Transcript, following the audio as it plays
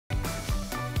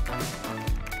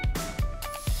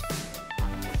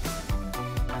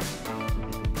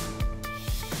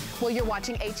Well, you're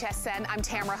watching HSN. I'm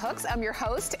Tamara Hooks. I'm your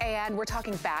host, and we're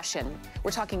talking fashion. We're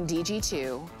talking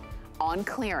DG2 on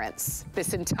clearance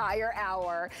this entire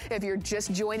hour. If you're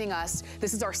just joining us,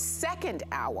 this is our second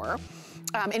hour.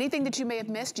 Anything that you may have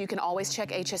missed, you can always check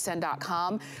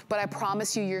hsn.com, but I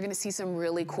promise you, you're gonna see some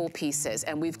really cool pieces.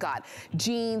 And we've got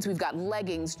jeans, we've got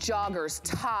leggings, joggers,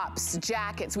 tops,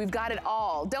 jackets, we've got it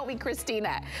all. Don't we,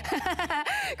 Christina?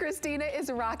 Christina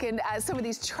is rocking some of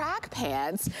these track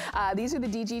pants. These are the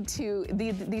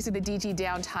these are the DG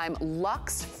Downtime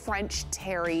Luxe French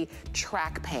Terry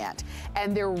track pant.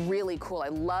 And they're really cool. I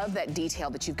love that detail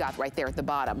that you've got right there at the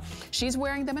bottom. She's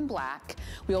wearing them in black.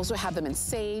 We also have them in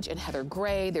sage and heather gray.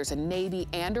 There's a navy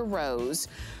and a rose,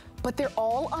 but they're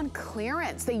all on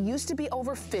clearance. They used to be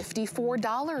over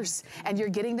 $54, and you're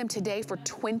getting them today for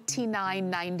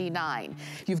 $29.99.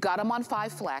 You've got them on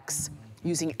 5 Flex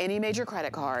using any major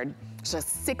credit card.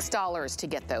 Just $6 to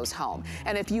get those home.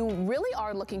 And if you really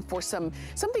are looking for something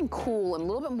cool and a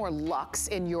little bit more luxe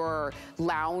in your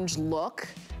lounge look,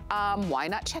 why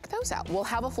not check those out? We'll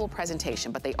have a full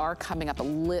presentation, but they are coming up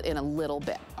in a little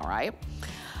bit, all right?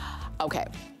 Okay,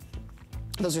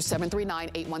 those are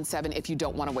 739-817 if you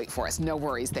don't want to wait for us. No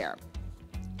worries there.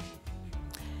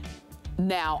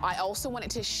 Now, I also wanted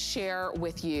to share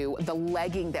with you the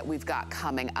legging that we've got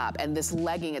coming up. And this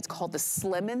legging, it's called the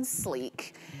Slim and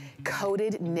Sleek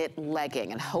coated knit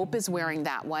legging, and Hope is wearing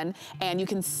that one. And you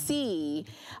can see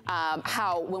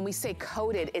how when we say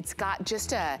coated, it's got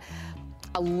just a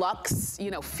luxe, you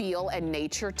know, feel and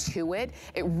nature to it.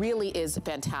 It really is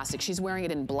fantastic. She's wearing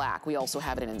it in black. We also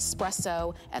have it in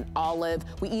espresso and olive.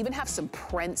 We even have some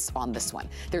prints on this one.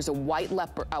 There's a white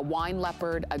leopard, a wine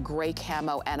leopard, a gray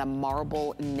camo, and a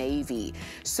marble navy.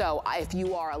 So if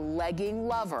you are a legging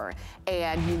lover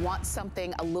and you want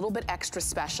something a little bit extra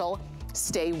special,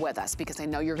 stay with us, because I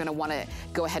know you're gonna wanna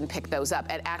go ahead and pick those up.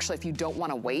 And actually, if you don't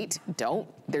wanna wait, don't.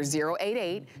 They're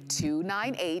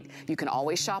 088-298. You can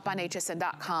always shop on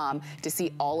hsn.com to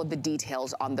see all of the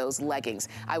details on those leggings.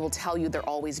 I will tell you, they're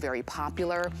always very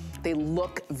popular. They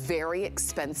look very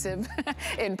expensive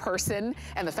in person,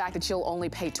 and the fact that you'll only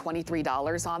pay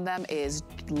 $23 on them is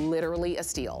literally a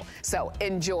steal. So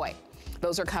enjoy.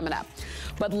 Those are coming up.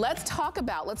 But let's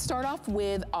start off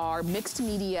with our mixed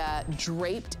media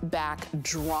draped back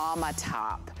drama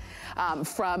top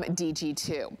from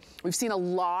DG2. We've seen a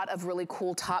lot of really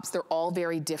cool tops. They're all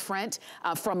very different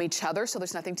from each other, so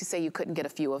there's nothing to say you couldn't get a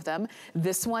few of them.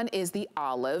 This one is the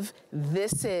olive.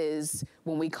 This is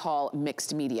when we call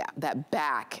mixed media. That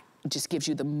back just gives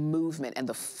you the movement and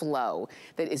the flow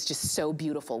that is just so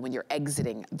beautiful when you're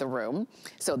exiting the room.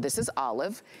 So this is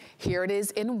olive. Here it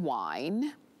is in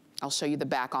wine. I'll show you the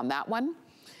back on that one.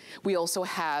 We also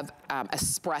have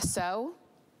espresso.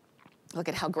 Look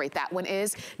at how great that one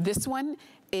is. This one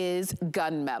is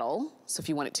gunmetal. So if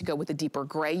you want it to go with a deeper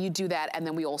gray, you do that. And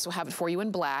then we also have it for you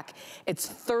in black. It's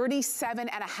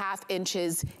 37.5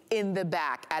 inches in the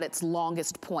back at its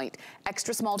longest point.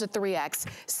 Extra small to 3X.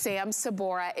 Sam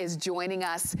Sabora is joining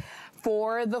us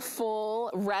for the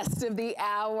full rest of the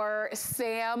hour.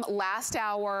 Sam, last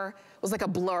hour was like a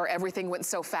blur. Everything went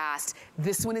so fast.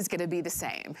 This one is gonna be the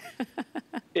same.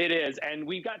 It is, and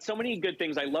we've got so many good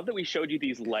things. I love that we showed you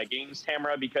these leggings,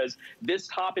 Tamara, because this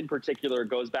top in particular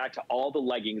goes back to all the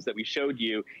leggings that we showed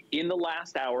you in the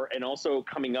last hour, and also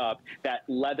coming up, that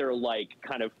leather-like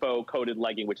kind of faux coated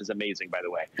legging, which is amazing, by the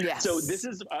way. Yes. So this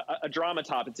is a drama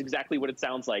top. It's exactly what it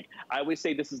sounds like. I always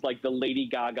say this is like the Lady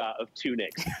Gaga of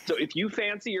tunics. So if you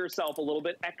fancy yourself a little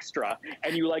bit extra,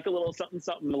 and you like a little something,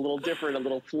 something, a little different, a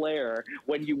little flair,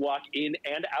 when you walk in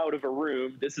and out of a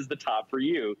room, this is the top for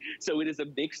you. So it is a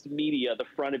mixed media. The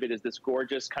front of it is this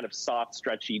gorgeous kind of soft,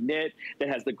 stretchy knit that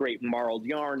has the great marled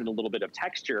yarn and a little bit of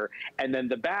texture. And then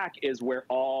the back is where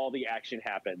all the action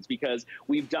happens, because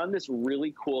we've done this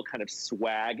really cool kind of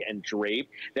swag and drape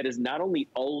that is not only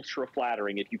ultra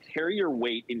flattering. If you carry your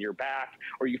weight in your back,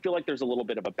 or you feel like there's a little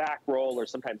bit of a back roll, or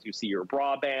sometimes you see your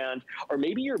bra band, or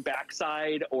maybe your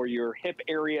backside or your hip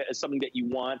area is something that you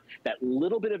want that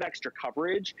little bit of extra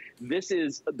coverage, this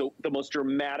is the most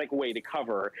dramatic way to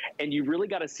cover. And you really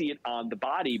got to see it on the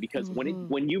body, because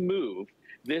when you move,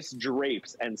 this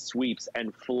drapes and sweeps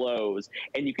and flows,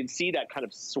 and you can see that kind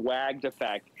of swagged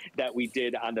effect that we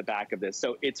did on the back of this.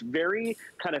 So it's very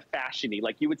kind of fashion-y.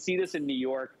 Like you would see this in New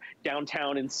York,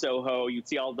 downtown in Soho. You'd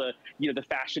see all the, you know, the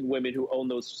fashion women who own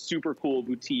those super cool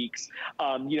boutiques.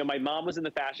 You know, my mom was in the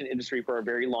fashion industry for a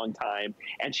very long time,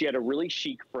 and she had a really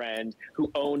chic friend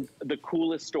who owned the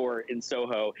coolest store in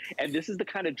Soho. And this is the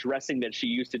kind of dressing that she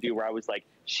used to do, where I was like,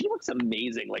 she looks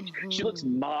amazing. Like she looks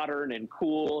modern and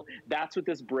cool. That's what what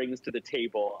this brings to the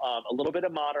table. A little bit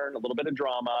of modern, a little bit of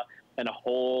drama, and a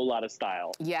whole lot of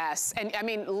style. Yes, and I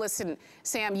mean, listen,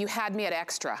 Sam, you had me at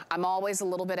extra. I'm always a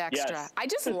little bit extra. Yes. I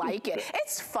just like it.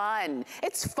 It's fun.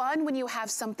 It's fun when you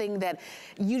have something that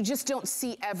you just don't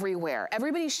see everywhere.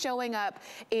 Everybody's showing up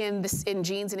in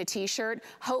jeans and a t-shirt.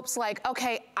 Hope's like,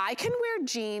 okay, I can wear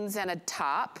jeans and a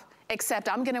top, except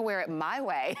I'm gonna wear it my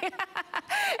way.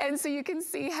 And so you can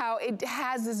see how it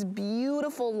has this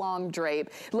beautiful long drape.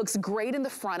 It looks great in the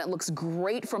front. It looks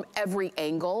great from every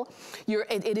angle.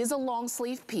 It is a long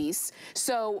sleeve piece,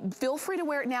 so feel free to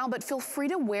wear it now, but feel free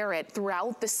to wear it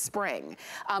throughout the spring.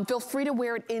 Feel free to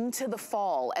wear it into the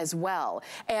fall as well.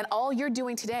 And all you're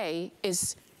doing today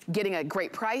is getting a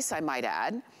great price, I might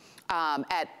add,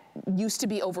 used to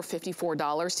be over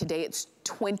 $54. Today it's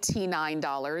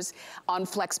 $29. On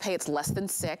FlexPay, it's less than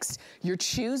 $6. You're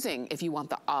choosing if you want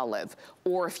the olive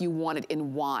or if you want it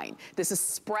in wine. This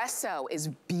espresso is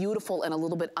beautiful and a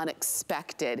little bit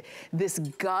unexpected. This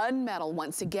gunmetal,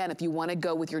 once again, if you want to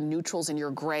go with your neutrals and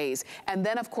your grays. And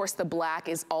then, of course, the black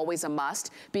is always a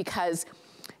must because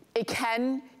it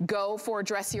can go for a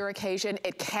dressier occasion.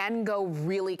 It can go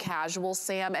really casual,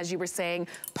 Sam, as you were saying.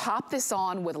 Pop this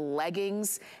on with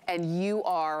leggings and you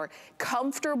are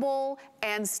comfortable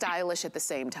and stylish at the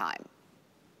same time.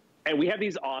 And we have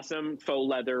these awesome faux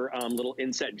leather little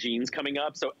inset jeans coming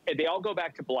up. So they all go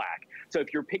back to black. So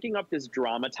if you're picking up this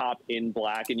drama top in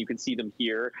black, and you can see them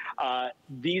here,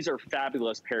 these are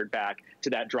fabulous paired back to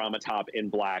that drama top in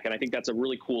black. And I think that's a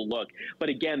really cool look. But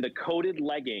again, the coated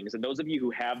leggings, and those of you who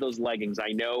have those leggings,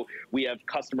 I know we have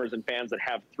customers and fans that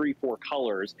have 3-4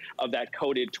 colors of that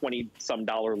coated $20-some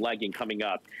legging coming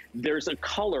up. There's a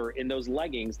color in those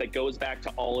leggings that goes back to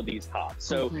all of these tops.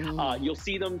 So you'll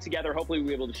see them together. Hopefully we'll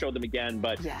be able to show them again,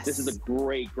 but this is a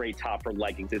great top for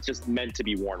leggings. It's just meant to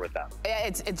be worn with them.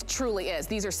 It truly is.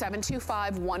 These are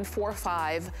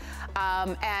 725-145.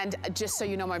 And just so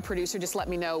you know, my producer just let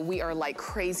me know we are like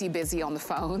crazy busy on the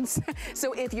phones.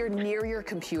 So if you're near your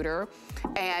computer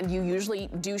and you usually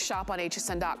do shop on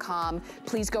hsn.com,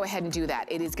 please go ahead and do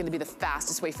that. It is going to be the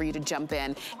fastest way for you to jump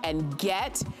in and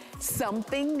get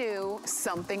something new,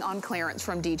 something on clearance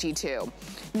from DG2.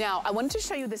 Now, I wanted to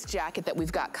show you this jacket that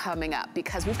we've got coming up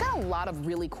because we've got a lot of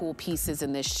really cool pieces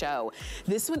in this show.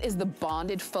 This one is the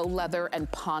bonded faux leather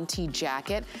and ponte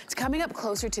jacket. It's coming up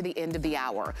closer to the end of the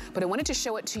hour, but I wanted to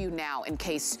show it to you now in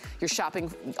case you're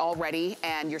shopping already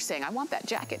and you're saying, I want that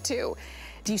jacket too.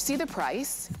 Do you see the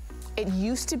price? It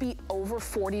used to be over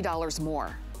 $40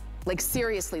 more. Like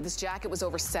seriously, this jacket was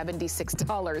over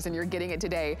 $76 and you're getting it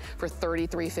today for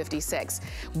 $33.56.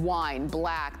 Wine,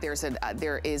 black, there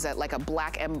is like a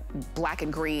black and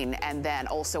green, and then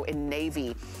also in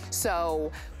navy.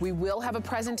 So we will have a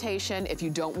presentation. If you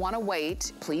don't want to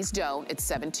wait, please don't. It's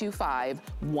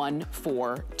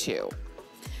 725-142.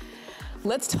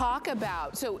 Let's talk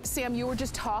about, so Sam, you were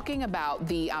just talking about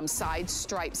the side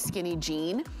stripe skinny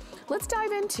jean. Let's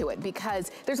dive into it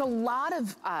because there's a lot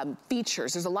of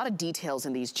features, there's a lot of details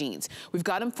in these jeans. We've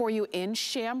got them for you in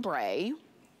chambray.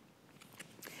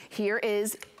 Here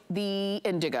is the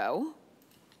indigo.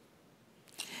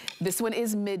 This one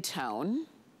is mid-tone.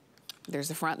 There's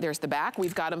the front, there's the back.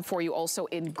 We've got them for you also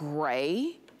in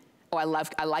gray. Oh,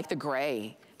 I like the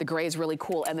gray. The gray is really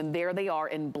cool. And then there they are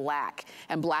in black.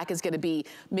 And black is gonna be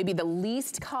maybe the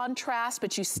least contrast,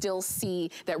 but you still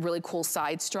see that really cool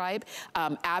side stripe.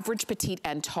 Average, petite,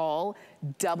 and tall.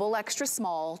 Double extra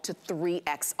small to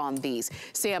 3X on these.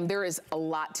 Sam, there is a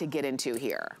lot to get into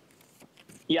here.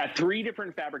 Yeah, 3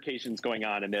 different fabrications going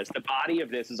on in this. The body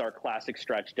of this is our classic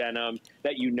stretch denim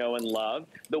that you know and love.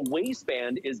 The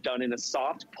waistband is done in a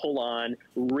soft pull-on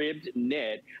ribbed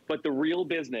knit, but the real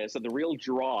business and the real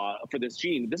draw for this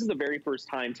jean, this is the very first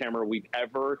time, Tamara, we've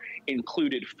ever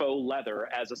included faux leather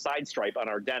as a side stripe on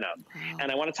our denim. Wow.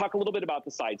 And I want to talk a little bit about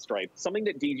the side stripe, something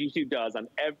that DG2 does on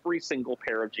every single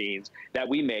pair of jeans that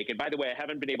we make. And by the way, I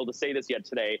haven't been able to say this yet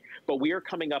today, but we are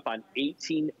coming up on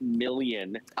 18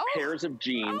 million pairs of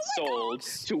jeans sold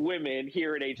to women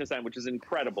here at HSN, which is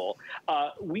incredible.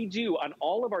 We do, on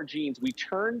all of our jeans, we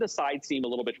turn the side seam a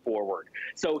little bit forward.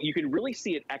 So you can really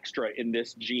see it extra in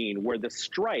this jean where the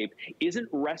stripe isn't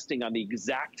resting on the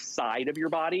exact side of your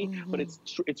body, but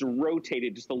it's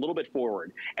rotated just a little bit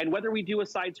forward. And whether we do a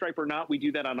side stripe or not, we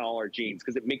do that on all our jeans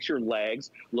because it makes your legs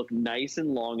look nice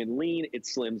and long and lean. It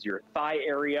slims your thigh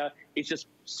area. It's just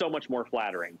so much more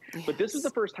flattering. Yes. But this is the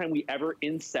first time we ever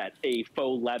inset a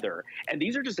faux leather. And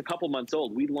these are just a couple months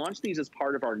old. We launched these as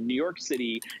part of our New York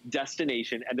City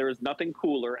destination. And there is nothing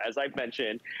cooler, as I've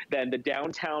mentioned, than the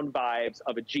downtown vibes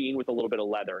of a jean with a little bit of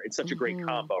leather. It's such a great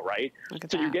combo, right?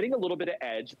 So you're getting a little bit of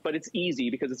edge, but it's easy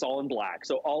because it's all in black.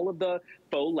 So all of the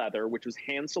faux leather, which was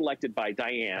hand selected by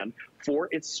Diane for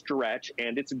its stretch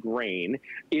and its grain,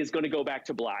 is going to go back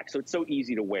to black. So it's so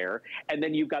easy to wear. And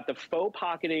then you've got the faux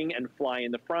pocketing and fly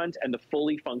in the front and the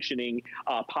fully functioning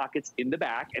pockets in the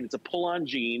back. And it's a pull-on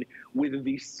jean with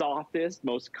the softest,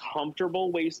 most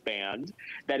comfortable waistband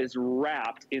that is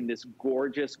wrapped in this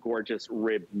gorgeous, gorgeous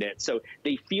rib knit. So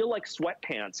they feel like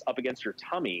sweatpants up against your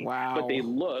tummy, but they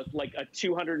look like a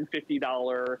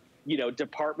 $250, you know,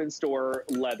 department store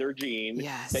leather jean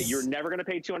that you're never going to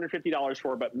pay $250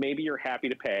 for, but maybe you're happy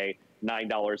to pay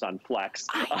 $9 on Flex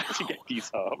to get these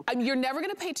home. You're never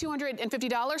going to pay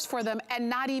 $250 for them,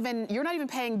 and you're not even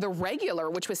paying the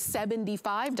regular, which was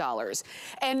 $75.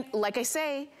 And like I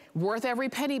say, worth every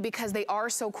penny because they are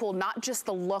so cool, not just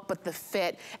the look, but the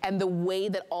fit and the way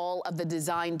that all of the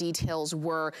design details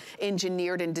were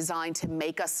engineered and designed to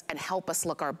make us and help us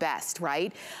look our best,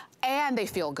 right? And they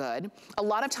feel good. A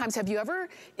lot of times,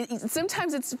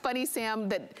 sometimes it's funny, Sam,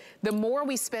 that the more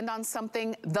we spend on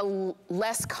something, the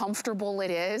less comfortable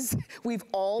it is. We've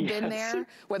all been there,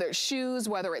 whether it's shoes,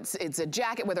 whether it's a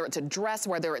jacket, whether it's a dress,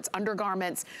 whether it's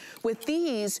undergarments. With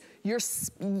these,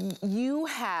 you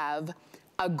have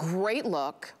a great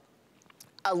look,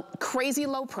 a crazy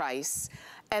low price,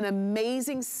 an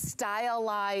amazing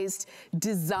stylized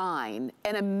design,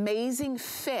 an amazing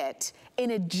fit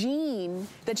in a jean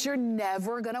that you're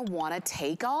never gonna wanna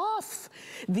take off.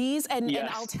 These, and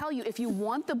I'll tell you, if you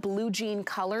want the blue jean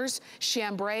colors,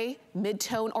 chambray,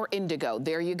 mid-tone, or indigo,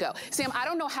 there you go. Sam, I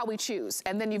don't know how we choose,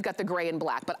 and then you've got the gray and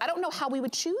black, but I don't know how we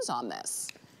would choose on this.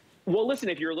 Well, listen,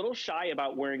 if you're a little shy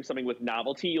about wearing something with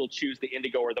novelty, you'll choose the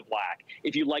indigo or the black.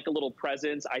 If you like a little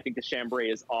presence, I think the chambray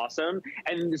is awesome.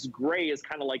 And this gray is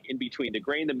kind of like in between. The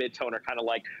gray and the mid-tone are kind of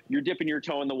like you're dipping your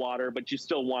toe in the water, but you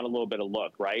still want a little bit of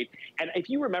look, right? And if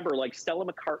you remember, like Stella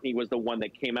McCartney was the one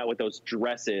that came out with those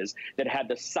dresses that had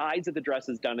the sides of the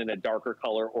dresses done in a darker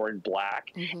color or in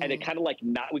black. And it kind of like,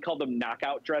 we call them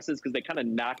knockout dresses because they kind of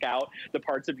knock out the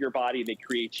parts of your body, they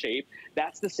create shape.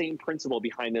 That's the same principle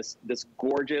behind this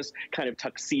gorgeous kind of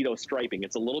tuxedo striping.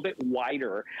 It's a little bit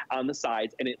wider on the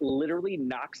sides, and it literally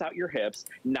knocks out your hips,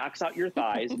 knocks out your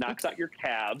thighs, knocks out your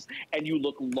calves, and you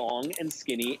look long and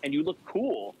skinny, and you look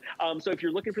cool. So if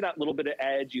you're looking for that little bit of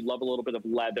edge, you love a little bit of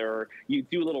leather, you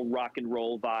do a little rock and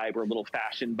roll vibe or a little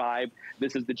fashion vibe,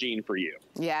 this is the jean for you.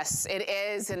 Yes, it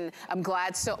is, and I'm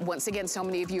glad once again so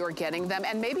many of you are getting them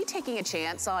and maybe taking a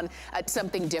chance on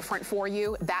something different for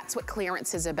you. That's what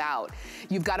clearance is about.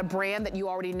 You've got a brand that you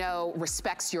already know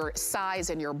respects your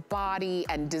size and your body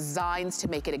and designs to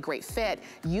make it a great fit.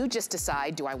 You just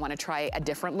decide, do I want to try a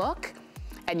different look?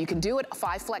 And you can do it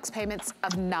 5 flex payments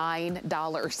of $9.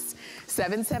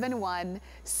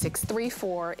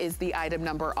 771-634 is the item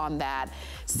number on that.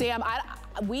 Sam,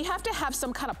 we have to have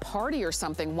some kind of party or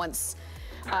something once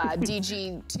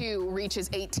DG2 reaches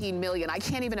 18 million. I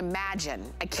can't even imagine.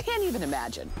 I can't even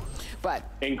imagine. But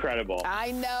incredible.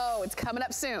 I know, it's coming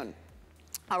up soon.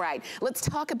 All right, let's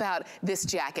talk about this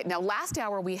jacket. Now, last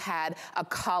hour we had a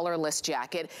collarless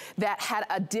jacket that had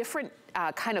a different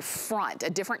kind of front, a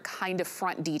different kind of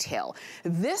front detail.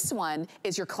 This one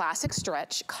is your classic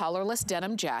stretch collarless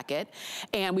denim jacket,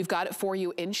 and we've got it for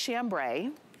you in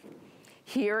chambray.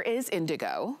 Here is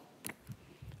indigo.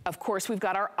 Of course, we've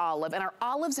got our olive, and our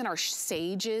olives and our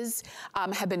sages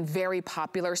have been very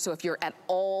popular, so if you're at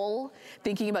all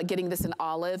thinking about getting this in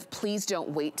olive, please don't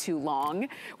wait too long.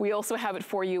 We also have it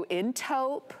for you in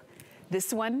taupe.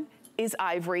 This one is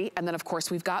ivory, and then of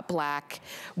course we've got black.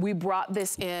 We brought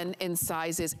this in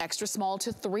sizes extra small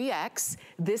to 3X.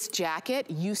 This jacket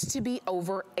used to be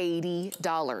over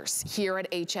 $80 here at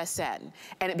HSN,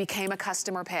 and it became a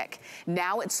customer pick.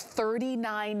 Now it's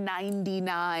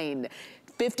 $39.99.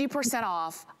 50%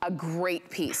 off, a great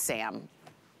piece, Sam.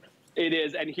 It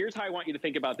is, and here's how I want you to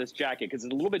think about this jacket, because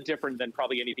it's a little bit different than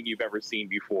probably anything you've ever seen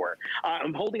before.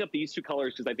 I'm holding up these two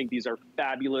colors because I think these are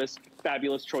fabulous,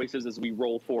 fabulous choices as we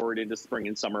roll forward into spring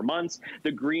and summer months.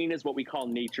 The green is what we call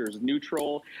nature's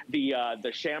neutral. The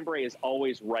chambray is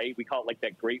always right. We call it like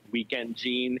that great weekend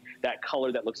jean, that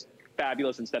color that looks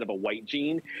fabulous instead of a white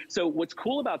jean. So what's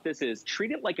cool about this is treat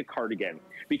it like a cardigan,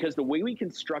 because the way we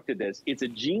constructed this, it's a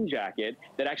jean jacket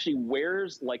that actually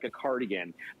wears like a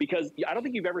cardigan, because I don't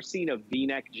think you've ever seen a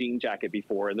V-neck jean jacket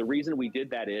before. And the reason we did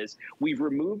that is we've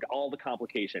removed all the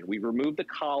complication. We've removed the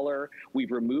collar. We've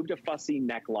removed a fussy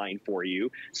neckline for you.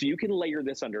 So you can layer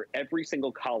this under every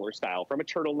single collar style, from a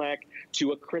turtleneck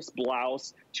to a crisp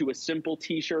blouse, to a simple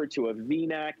t-shirt, to a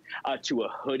V-neck, to a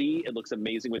hoodie. It looks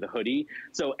amazing with a hoodie.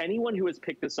 So anyone who has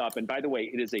picked this up, and by the way,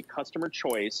 it is a customer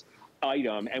choice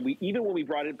item, and even when we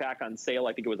brought it back on sale,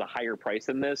 I think it was a higher price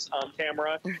than this,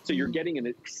 Tamara. So you're getting an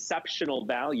exceptional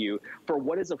value for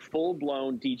what is a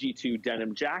full-blown DG2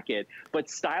 denim jacket, but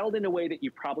styled in a way that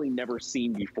you've probably never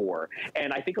seen before.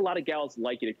 And I think a lot of gals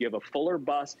like it. If you have a fuller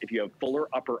bust, if you have fuller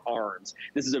upper arms,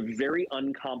 this is a very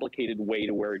uncomplicated way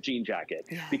to wear a jean jacket,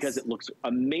 because it looks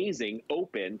amazing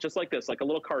open, just like this, like a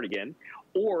little cardigan,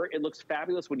 or it looks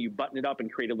fabulous when you button it up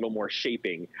and create a little more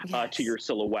shaping to your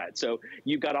silhouette. So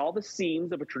you've got all the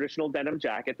seams of a traditional denim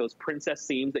jacket, those princess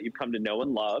seams that you've come to know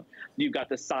and love. You've got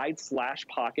the side slash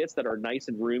pockets that are nice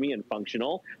and roomy and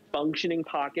functional, functioning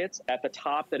pockets at the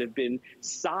top that have been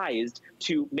sized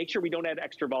to make sure we don't add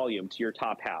extra volume to your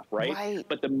top half, right?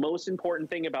 But the most important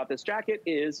thing about this jacket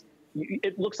is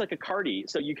it looks like a cardi,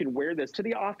 so you can wear this to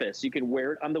the office. You can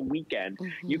wear it on the weekend.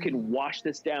 You can wash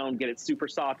this down, get it super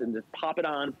soft, and just pop it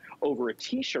on over a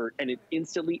t-shirt, and it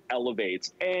instantly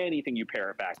elevates anything you pair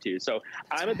it back to. So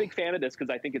I'm a big fan of this because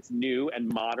I think it's new and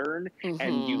modern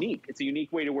and unique. It's a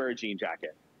unique way to wear a jean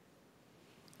jacket.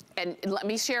 And let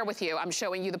me share with you, I'm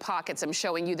showing you the pockets, I'm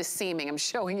showing you the seaming, I'm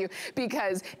showing you,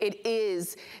 because it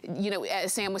is, you know,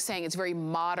 as Sam was saying, it's very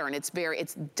modern. It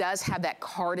does have that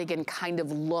cardigan kind of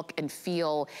look and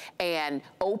feel, and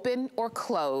open or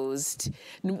closed,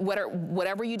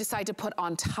 whatever you decide to put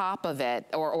on top of it,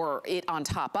 or it on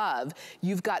top of,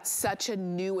 you've got such a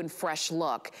new and fresh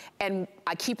look. And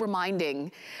I keep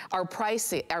reminding, our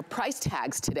price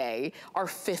tags today are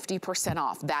 50%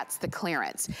 off. That's the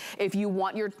clearance. If you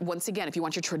want your, once again, if you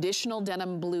want your traditional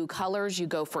denim blue colors, you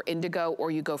go for indigo or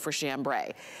you go for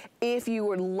chambray. If you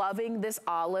were loving this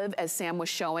olive, as Sam was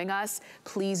showing us,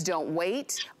 please don't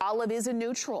wait. Olive is a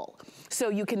neutral. So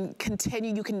you can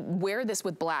continue, you can wear this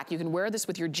with black, you can wear this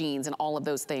with your jeans and all of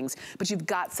those things, but you've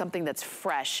got something that's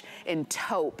fresh in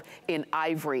taupe, in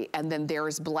ivory, and then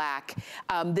there's black.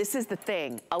 This is the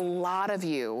thing. A lot of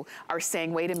you are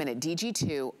saying, wait a minute,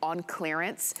 DG2 on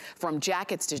clearance, from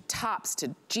jackets to tops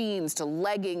to jeans to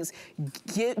leggings,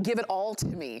 give it all to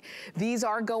me. These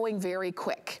are going very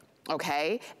quick.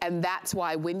 Okay, and that's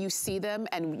why when you see them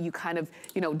and you kind of,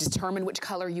 you know, determine which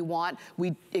color you want,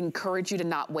 we encourage you to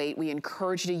not wait. We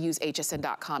encourage you to use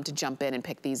hsn.com to jump in and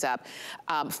pick these up.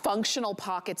 Functional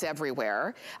pockets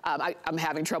everywhere. I'm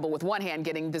having trouble with one hand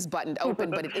getting this buttoned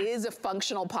open, but it is a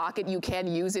functional pocket. You can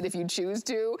use it if you choose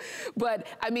to. But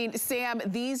I mean, Sam,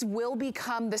 these will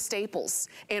become the staples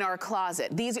in our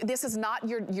closet. This is not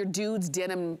your dude's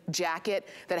denim jacket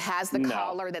that has the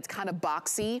collar that's kind of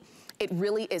boxy. It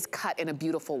really is cut in a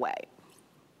beautiful way.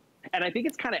 And I think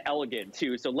it's kind of elegant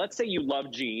too. So let's say you love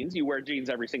jeans, you wear jeans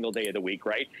every single day of the week,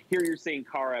 right? Here you're seeing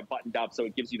Cara buttoned up, so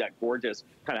it gives you that gorgeous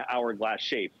kind of hourglass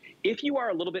shape. If you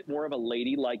are a little bit more of a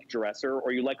ladylike dresser,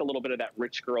 or you like a little bit of that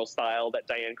rich girl style that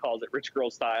Diane calls it, rich girl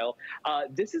style,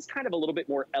 this is kind of a little bit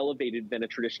more elevated than a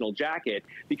traditional jacket,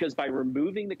 because by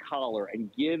removing the collar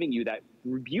and giving you that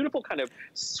beautiful kind of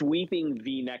sweeping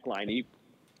V neckline, and you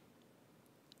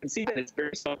can see that it's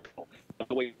very subtle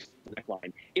the way the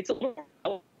neckline. It's a little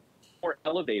more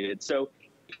elevated. So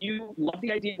if you love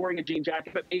the idea of wearing a jean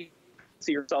jacket, but maybe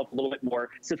see yourself a little bit more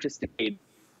sophisticated,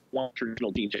 want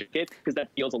traditional jean jacket, because that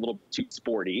feels a little too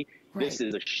sporty. Right. This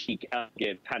is a chic,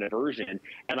 elegant kind of version.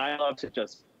 And I love to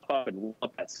just up and roll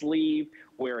up that sleeve,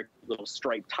 wear a little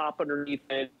striped top underneath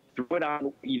it, throw it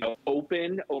on, you know,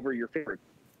 open over your favorite.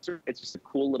 It's just a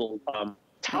cool little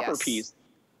topper piece.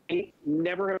 I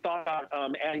never have thought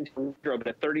about adding to the wardrobe, but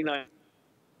at $39,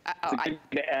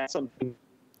 to add something.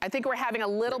 I think we're having a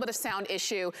little bit of sound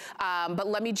issue, but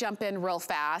let me jump in real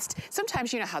fast.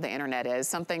 Sometimes you know how the internet is.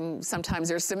 Sometimes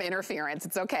there's some interference.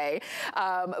 It's okay.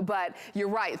 But you're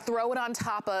right. Throw it on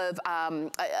top of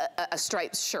a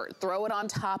striped shirt. Throw it on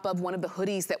top of one of the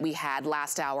hoodies that we had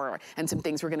last hour and some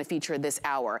things we're going to feature this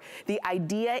hour. The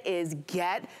idea is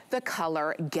get the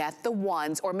color, get the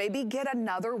ones, or maybe get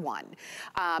another one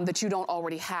that you don't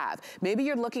already have. Maybe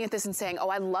you're looking at this and saying, oh,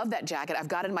 I love that jacket. I've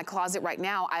got it in my closet right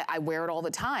now. I wear it all the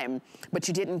time. But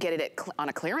you didn't get it on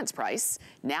a clearance price.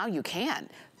 Now you can.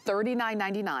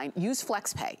 $39.99, use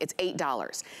FlexPay, it's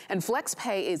 $8. And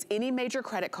FlexPay is any major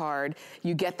credit card,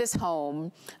 you get this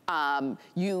home,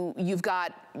 you've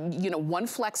got, you know, one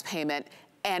flex payment,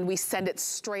 and we send it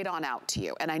straight on out to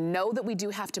you. And I know that we do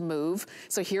have to move,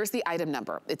 so here's the item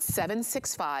number. It's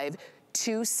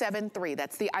 765-273.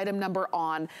 That's the item number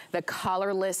on the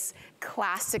collarless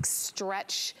classic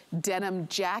stretch denim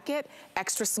jacket,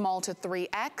 extra small to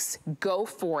 3X. Go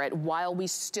for it while we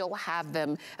still have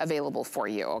them available for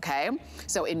you, okay?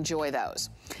 So enjoy those.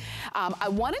 I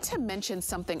wanted to mention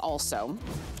something also,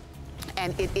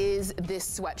 and it is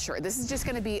this sweatshirt. This is just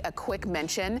gonna be a quick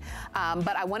mention,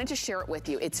 but I wanted to share it with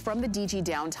you. It's from the DG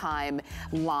Downtime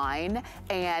line,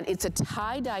 and it's a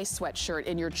tie-dye sweatshirt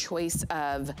in your choice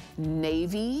of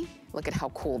navy. Look at how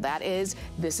cool that is.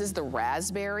 This is the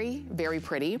raspberry, very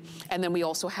pretty. And then we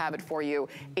also have it for you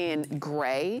in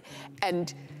gray.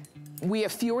 And we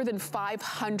have fewer than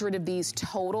 500 of these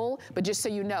total, but just so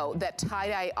you know, that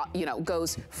tie-dye,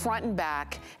 goes front and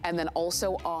back, and then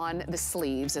also on the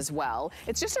sleeves as well.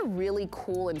 It's just a really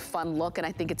cool and fun look, and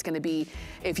I think it's gonna be,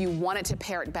 if you wanted to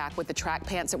pair it back with the track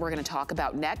pants that we're gonna talk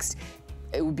about next,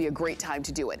 it would be a great time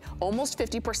to do it. Almost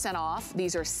 50% off.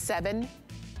 These are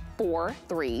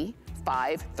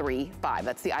 743-535.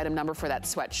 That's the item number for that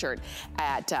sweatshirt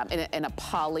at in a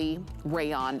poly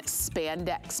rayon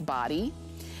spandex body.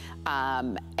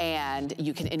 And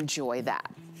you can enjoy that.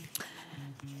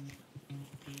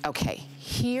 Okay,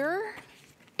 here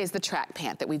is the track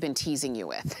pant that we've been teasing you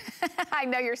with. I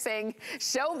know you're saying,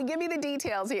 give me the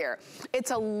details here. It's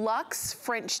a luxe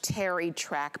French terry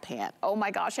track pant. Oh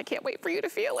my gosh, I can't wait for you to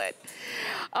feel it.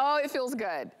 Oh, it feels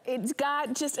good. It's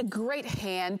got just a great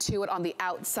hand to it on the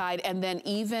outside, and then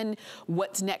even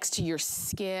what's next to your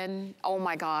skin. Oh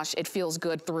my gosh, it feels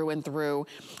good through and through.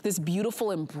 This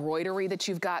beautiful embroidery that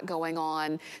you've got going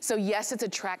on. So yes, it's a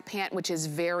track pant, which is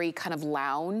very kind of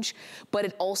lounge, but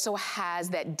it also has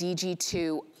that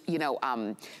DG2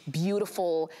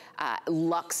 beautiful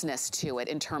luxeness to it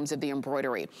in terms of the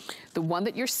embroidery. The one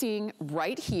that you're seeing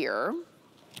right here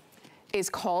is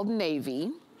called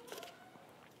Navy.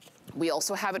 We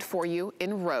also have it for you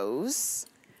in rose.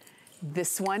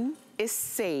 This one is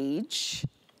Sage.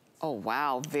 Oh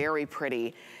wow, very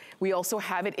pretty. We also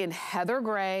have it in heather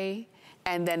gray,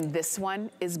 and then this one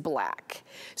is black.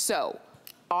 So,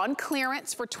 on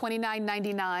clearance for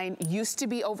 $29.99, used to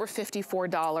be over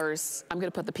 $54. I'm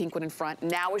gonna put the pink one in front.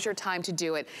 Now is your time to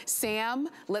do it. Sam,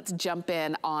 let's jump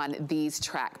in on these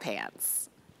track pants.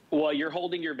 Well, you're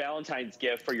holding your Valentine's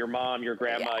gift for your mom, your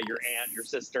grandma, your aunt, your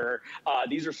sister.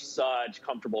 These are such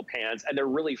comfortable pants, and they're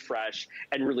really fresh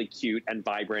and really cute and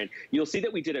vibrant. You'll see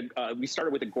that we we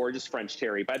started with a gorgeous French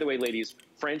terry. By the way, ladies,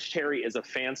 French terry is a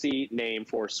fancy name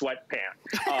for sweatpant,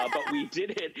 but we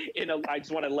did it I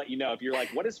just want to let you know, if you're like,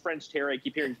 what is French terry? I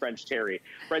keep hearing French terry.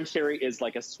 French terry is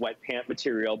like a sweatpant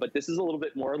material, but this is a little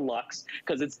bit more luxe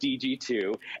because it's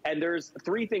DG2. And there's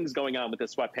three things going on with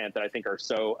this sweatpant that I think are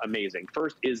so amazing.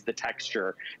 First is the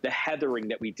texture, the heathering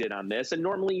that we did on this. And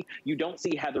normally you don't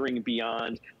see heathering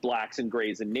beyond blacks and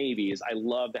grays and navies. I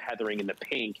love the heathering in the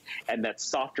pink and that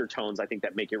softer tones, I think,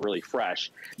 that make it really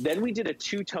fresh. Then we did a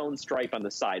two-tone stripe on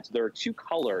the side. So there are two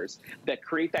colors that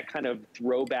create that kind of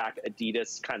throwback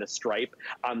Adidas kind of stripe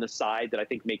on the side that I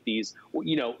think make these,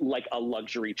 like a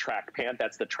luxury track pant.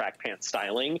 That's the track pant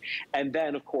styling. And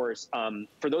then, of course,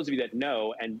 for those of you that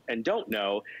know and don't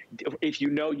know, if you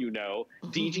know,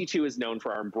 DG2 is known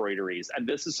for our embroideries. And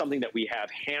this is something that we have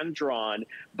hand-drawn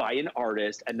by an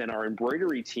artist, and then our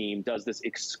embroidery team does this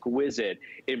exquisite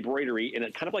embroidery in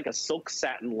a kind of like a silk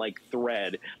satin-like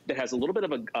thread that has a little bit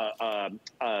of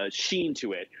a sheen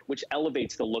to it, which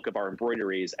elevates the look of our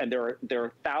embroideries. And there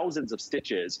are thousands of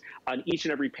stitches on each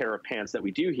and every pair of pants that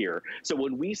we do here. So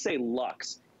when we say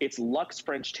luxe, it's luxe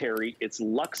French terry, it's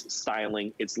luxe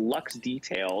styling, it's luxe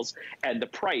details, and the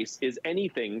price is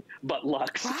anything but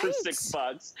luxe for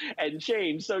 $6 and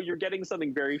change. So you're getting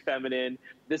something very feminine.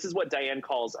 This is what Diane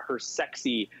calls her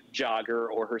sexy jogger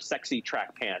or her sexy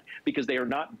track pant, because they are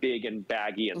not big and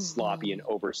baggy and sloppy and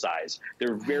oversized.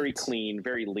 They're very clean,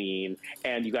 very lean,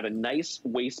 and you got a nice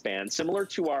waistband, similar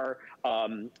to our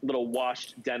little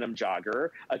washed denim jogger,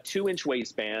 a 2-inch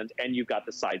waistband, and you've got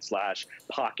the side slash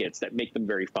pockets that make them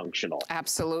very functional.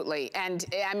 Absolutely. And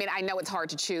I mean, I know it's hard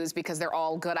to choose because they're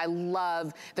all good. I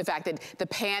love the fact that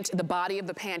the body of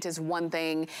the pant is one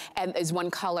thing and is one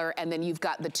color, and then you've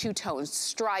got the two-tone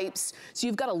stripes. So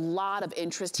you've got a lot of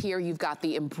interest here. You've got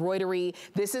the embroidery.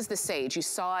 This is the sage. You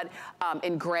saw it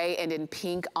in gray and in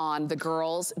pink on the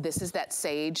girls. This is that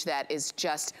sage that is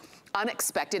just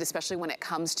unexpected, especially when it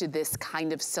comes to this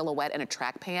kind of silhouette and a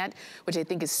track pant, which I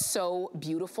think is so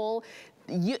beautiful.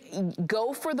 You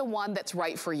go for the one that's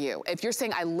right for you. If you're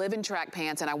saying, I live in track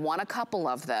pants and I want a couple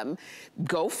of them,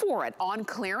 go for it. On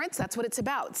clearance, that's what it's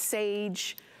about.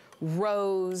 Sage,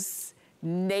 rose,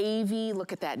 Navy,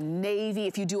 look at that navy.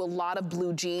 If you do a lot of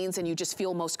blue jeans and you just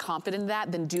feel most confident in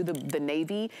that, then do the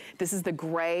navy. This is the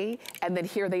gray, and then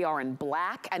here they are in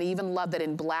black. And I even love that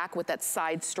in black with that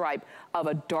side stripe of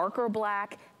a darker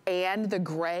black and the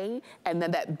gray, and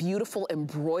then that beautiful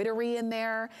embroidery in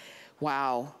there.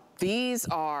 Wow. These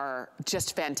are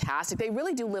just fantastic. They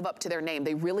really do live up to their name.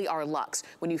 They really are luxe.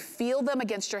 When you feel them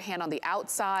against your hand on the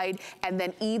outside, and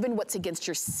then even what's against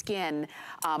your skin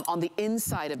on the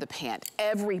inside of the pant,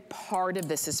 every part of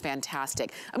this is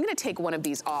fantastic. I'm gonna take one of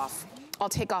these off. I'll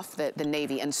take off the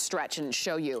navy and stretch and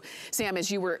show you. Sam, as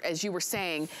you were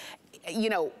saying, you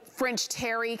know, French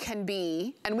terry can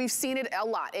be, and we've seen it a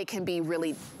lot, it can be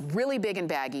really, really big and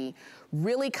baggy,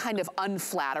 really kind of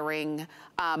unflattering.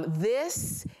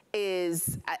 This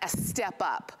is a step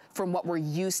up from what we're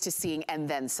used to seeing, and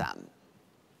then some.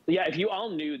 Yeah, if you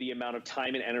all knew the amount of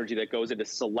time and energy that goes into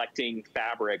selecting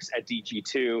fabrics at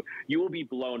DG2, you will be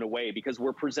blown away, because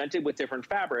we're presented with different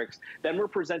fabrics, then we're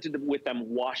presented with them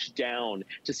washed down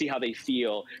to see how they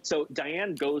feel. So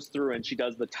Diane goes through and she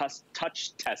does the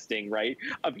touch testing, right,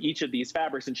 of each of these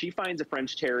fabrics, and she finds a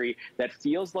French terry that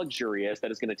feels luxurious, that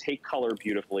is going to take color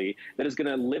beautifully, that is going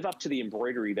to live up to the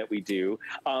embroidery that we do.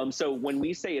 So when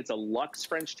we say it's a luxe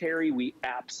French terry, we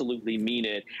absolutely mean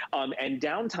it. And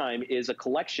Downtime is a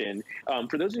collection.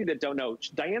 For those of you that don't know,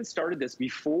 Diane started this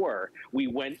before we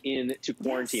went into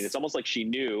quarantine. Yes. It's almost like she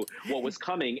knew what was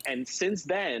coming. And since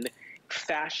then,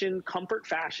 fashion, comfort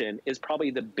fashion is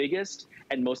probably the biggest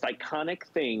and most iconic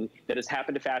thing that has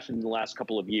happened to fashion in the last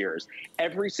couple of years.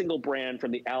 Every single brand,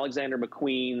 from the Alexander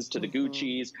McQueens to the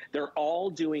Gucci's, they're all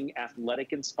doing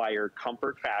athletic inspired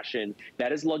comfort fashion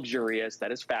that is luxurious,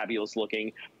 that is fabulous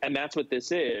looking, and that's what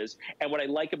this is. And what I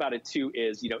like about it too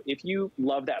is, you know, if you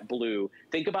love that blue,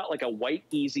 think about like a white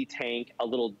easy tank, a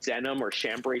little denim or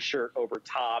chambray shirt over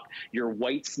top, your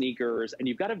white sneakers, and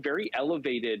you've got a very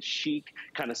elevated, chic,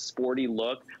 kind of sporty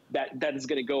look that is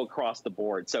going to go across the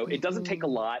board. So it doesn't take a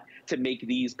lot to make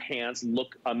these pants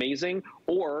look amazing.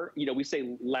 Or, you know, we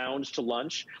say lounge to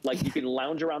lunch. Like, you can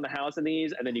lounge around the house in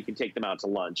these, and then you can take them out to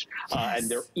lunch. And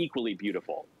they're equally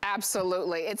beautiful.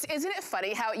 Absolutely. Isn't it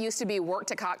funny how it used to be work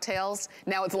to cocktails?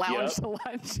 Now it's lounge to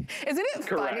lunch. Isn't it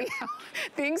funny how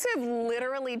things have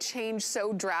literally changed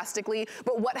so drastically?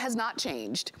 But what has not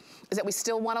changed is that we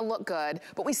still want to look good,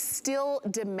 but we still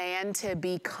demand to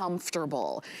be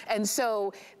comfortable. And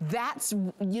so that's,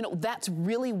 you know, that's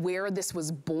really where this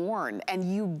was born. And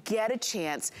you get a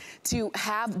chance to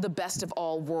have the best of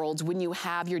all worlds when you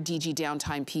have your DG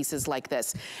Downtime pieces like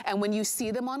this. And when you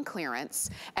see them on clearance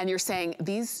and you're saying,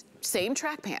 these same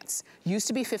track pants used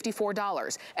to be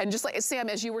 $54. And just like Sam,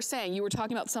 as you were saying, you were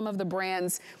talking about some of the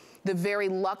brands, the very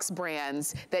luxe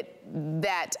brands that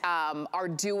are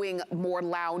doing more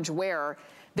lounge wear.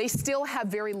 They still have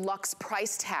very luxe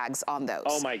price tags on those.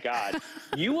 Oh my God.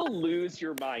 You will lose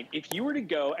your mind. If you were to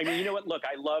go, I mean, you know what, look,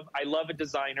 I love a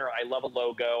designer, I love a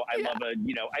logo, I love a,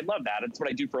 you know, I love that. It's what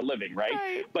I do for a living,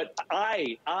 right? But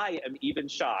I am even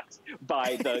shocked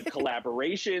by the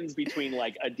collaborations between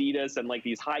like Adidas and like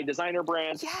these high designer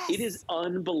brands. It is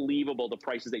unbelievable the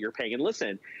prices that you're paying. And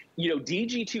listen, you know,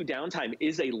 DG2 Downtime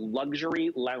is a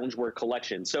luxury loungewear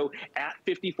collection. So at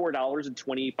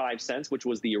 $54.25, which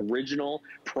was the original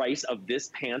price of this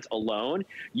pant alone,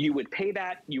 you would pay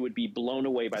that, you would be blown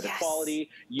away by the quality,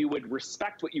 you would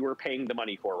respect what you were paying the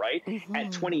money for, right?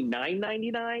 At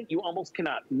 $29.99, you almost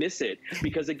cannot miss it,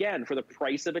 because again, for the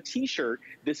price of a t-shirt,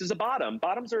 this is a bottom.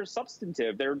 Bottoms are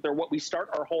substantive. They're what we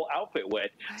start our whole outfit with.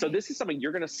 So this is something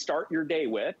you're going to start your day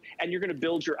with, and you're going to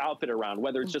build your outfit around,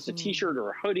 whether it's just a t-shirt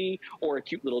or a hoodie or a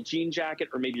cute little jean jacket,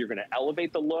 or maybe you're going to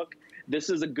elevate the look.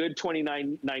 This is a good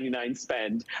 $29.99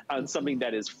 spend on something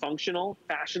that is functional,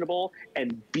 fashionable,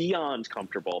 and beyond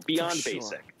comfortable, beyond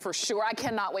basic. For sure. I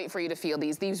cannot wait for you to feel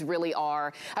these. These really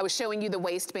are. I was showing you the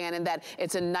waistband, and that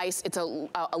it's a nice, it's a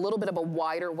little bit of a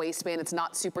wider waistband. It's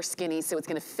not super skinny, so it's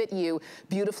going to fit you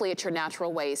beautifully at your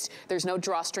natural waist. There's no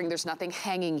drawstring. There's nothing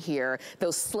hanging here.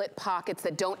 Those slit pockets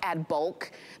that don't add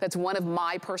bulk. That's one of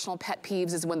my personal pet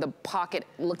peeves, is when the pocket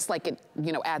looks like it,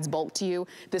 you know, adds bulk to you.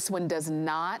 This one does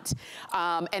not.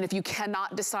 And if you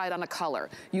cannot decide on a color,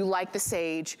 you like the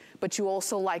sage, but you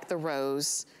also like the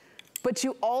rose, but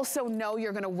you also know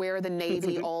you're going to wear the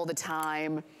navy all the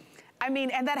time, I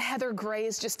mean, and that heather gray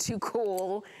is just too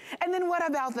cool. And then what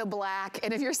about the black?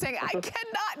 And if you're saying, I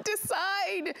cannot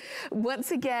decide, once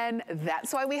again,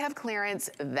 that's why we have clearance.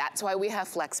 That's why we have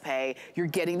FlexPay. You're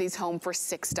getting these home for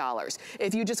 $6.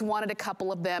 If you just wanted a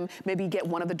couple of them, maybe get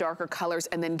one of the darker colors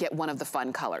and then get one of the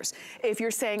fun colors. If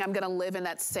you're saying, I'm gonna live in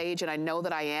that sage and I know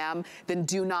that I am, then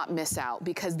do not miss out,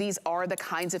 because these are the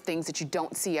kinds of things that you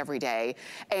don't see every day.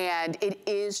 And it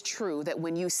is true that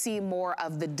when you see more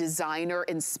of the designer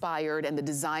inspired and the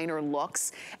designer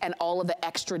looks and all of the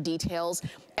extra details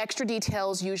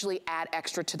usually add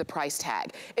extra to the price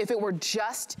tag. If it were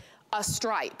just a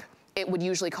stripe, it would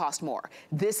usually cost more.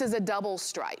 This is a double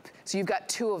stripe, so you've got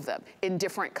two of them in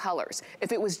different colors.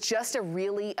 If it was just a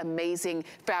really amazing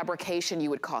fabrication, you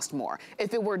would cost more.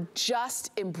 If it were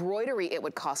just embroidery, it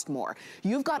would cost more.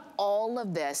 You've got all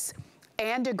of this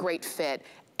and a great fit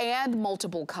and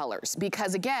multiple colors,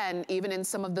 because again, even in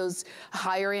some of those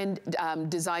higher end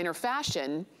designer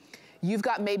fashion, you've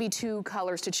got maybe 2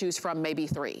 colors to choose from, maybe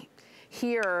 3.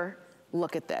 Here,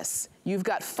 look at this. You've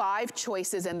got 5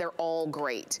 choices and they're all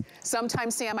great.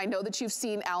 Sometimes, Sam, I know that you've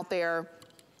seen out there,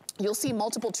 you'll see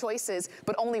multiple choices,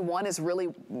 but only one is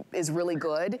really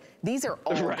good. These are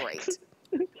all great.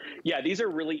 Yeah, these are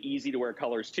really easy to wear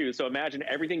colors too. So imagine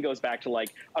everything goes back to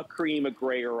like a cream, a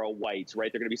gray, or a white,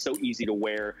 right? They're gonna be so easy to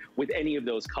wear with any of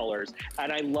those colors.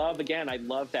 And I love, again, I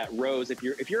love that rose. If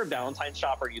you're a Valentine's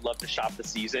shopper and you love to shop the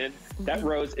season, that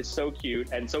rose is so cute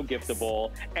and so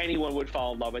giftable. Anyone would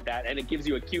fall in love with that. And it gives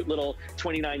you a cute little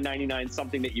 $29.99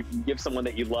 something that you can give someone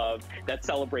that you love that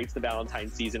celebrates the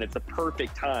Valentine's season. It's the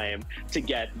perfect time to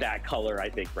get that color, I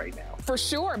think, right now. For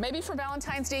sure. Maybe for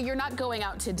Valentine's Day, you're not going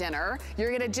out to dinner.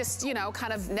 You're gonna just, you know,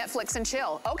 kind of Netflix and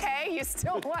chill. Okay, you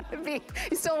still want to be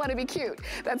cute.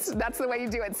 That's the way you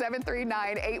do it.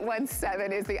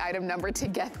 739-817 is the item number to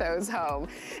get those home.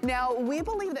 Now, we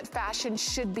believe that fashion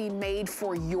should be made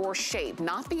for your shape,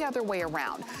 not the other way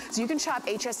around. So you can shop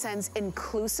HSN's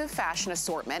inclusive fashion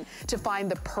assortment to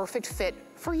find the perfect fit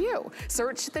for you.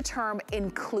 Search the term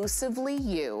inclusively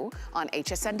you on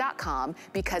hsn.com,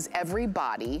 because every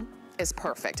body is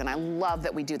perfect. And I love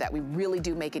that we do that. We really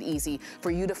do make it easy for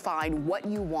you to find what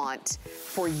you want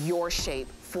for your shape,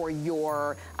 for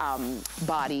your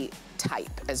body type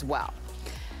as well.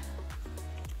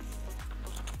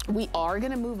 We are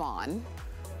gonna move on.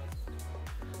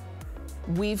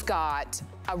 We've got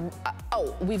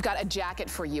a jacket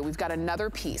for you. We've got another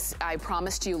piece. I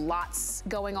promised you lots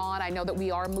going on. I know that we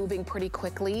are moving pretty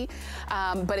quickly,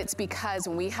 but it's because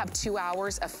when we have 2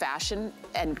 hours of fashion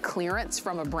and clearance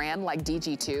from a brand like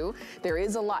DG2, there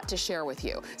is a lot to share with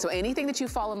you. So anything that you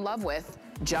fall in love with,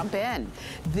 jump in.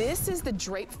 This is the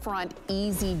Drape Front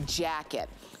Easy Jacket.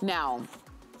 Now,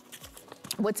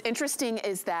 what's interesting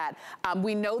is that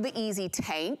we know the Easy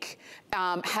Tank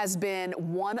has been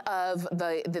one of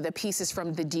the pieces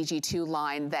from the DG2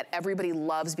 line that everybody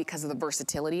loves because of the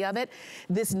versatility of it.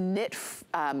 This knit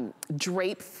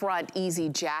Drape Front Easy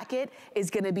Jacket is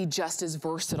gonna be just as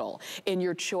versatile in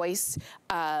your choice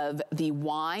of the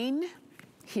wine.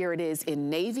 Here it is in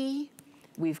navy.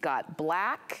 We've got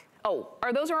black. Oh,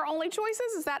 are those our only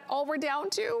choices? Is that all we're down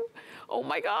to? Oh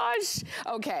my gosh.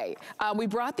 Okay, we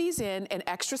brought these in an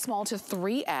extra small to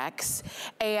 3X,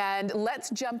 and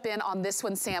let's jump in on this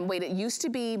one, Sam. Wait, it used to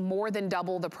be more than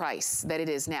double the price that it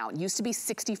is now. It used to be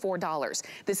 $64.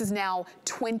 This is now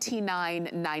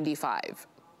 $29.95.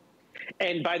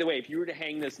 And by the way, if you were to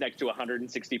hang this next to a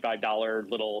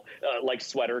 $165 little like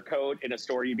sweater coat in a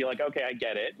store, you'd be like, okay, I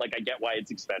get it. Like, I get why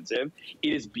it's expensive.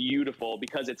 It is beautiful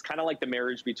because it's kind of like the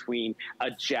marriage between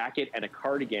a jacket and a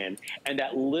cardigan. And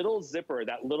that little zipper,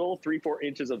 that little 3-4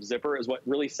 inches of zipper is what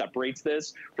really separates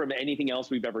this from anything else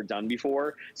we've ever done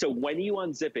before. So when you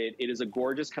unzip it, it is a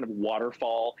gorgeous kind of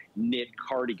waterfall knit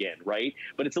cardigan, right?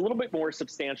 But it's a little bit more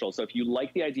substantial. So if you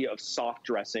like the idea of soft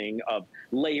dressing, of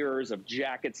layers, of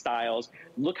jacket styles,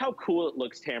 look how cool it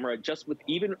looks, Tamara, just with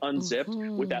even unzipped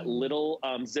with that little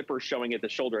zipper showing at the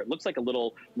shoulder. It looks like a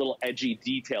little edgy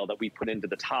detail that we put into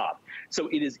the top. So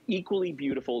it is equally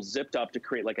beautiful zipped up to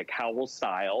create like a cowl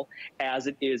style as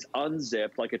it is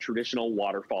unzipped like a traditional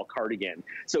waterfall cardigan.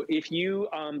 So if you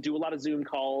do a lot of Zoom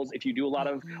calls, if you do a lot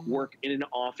of work in an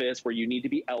office where you need to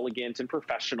be elegant and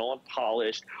professional and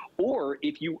polished, or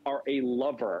if you are a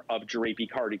lover of drapey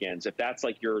cardigans, if that's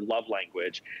like your love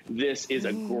language, this is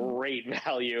a great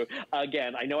value.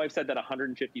 Again, I know I've said that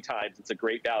 150 times. It's a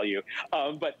great value,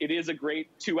 but it is a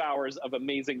great 2 hours of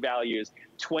amazing values.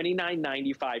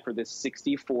 $29.95 for this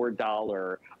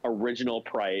 $64 original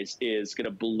price is going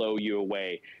to blow you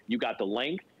away. You got the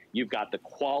length, you've got the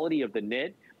quality of the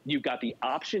knit, You've got the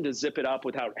option to zip it up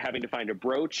without having to find a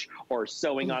brooch or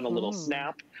sewing on a little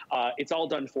snap. It's all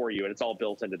done for you, and it's all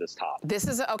built into this top. This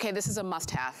is, okay, this is a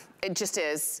must-have. It just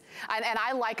is. And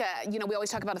I like you know, we always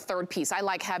talk about a third piece. I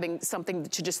like having something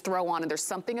to just throw on, and there's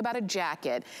something about a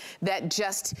jacket that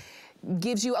just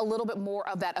gives you a little bit more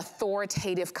of that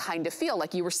authoritative kind of feel,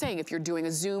 like you were saying, if you're doing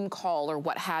a Zoom call or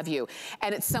what have you.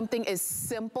 And it's something as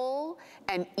simple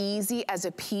and easy as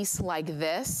a piece like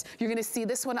this. You're gonna see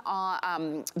this one,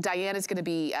 Diane is gonna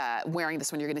be wearing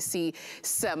this one. You're gonna see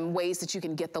some ways that you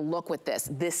can get the look with this.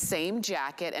 This same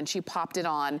jacket, and she popped it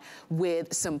on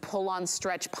with some pull-on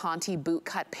stretch Ponte boot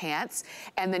cut pants,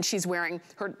 and then she's wearing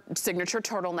her signature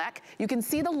turtleneck. You can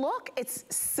see the look. It's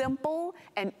simple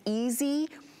and easy,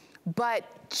 but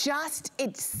just,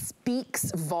 it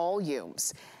speaks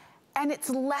volumes. And it's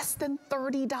less than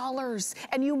 $30.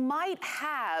 And you might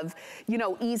have, you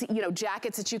know, easy, you know,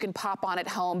 jackets that you can pop on at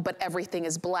home, but everything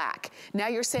is black. Now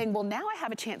you're saying, well, now I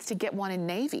have a chance to get one in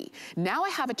navy. Now I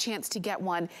have a chance to get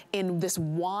one in this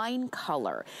wine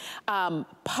color.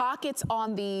 Pockets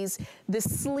on these. The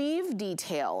sleeve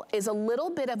detail is a little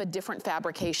bit of a different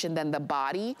fabrication than the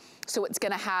body. So it's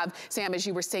gonna have, Sam, as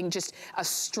you were saying, just a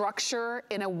structure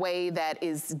in a way that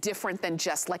is different than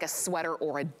just like a sweater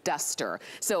or a duster.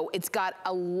 So it's got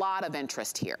a lot of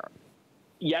interest here.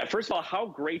 Yeah, first of all, how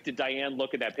great did Diane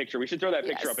look at that picture? We should throw that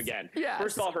picture up again. Yes.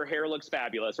 First of all, her hair looks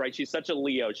fabulous, right? She's such a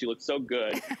Leo. She looks so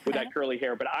good with that curly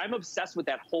hair, but I'm obsessed with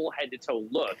that whole head to toe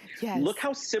look. Yes. Look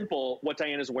how simple what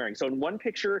Diane is wearing. So in one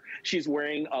picture, she's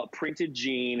wearing a printed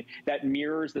jean that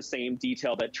mirrors the same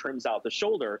detail that trims out the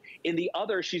shoulder. In the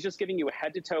other, she's just giving you a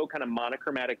head to toe kind of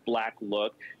monochromatic black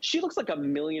look. She looks like $1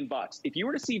 million. If you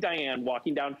were to see Diane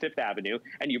walking down Fifth Avenue,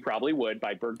 and you probably would,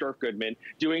 by Bergdorf Goodman,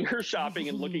 doing her shopping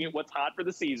and looking at what's hot for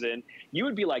the season, you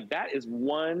would be like, that is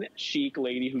one chic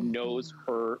lady who knows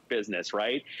her business,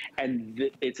 right?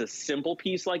 And it's a simple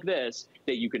piece like this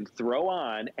that you can throw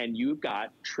on, and you've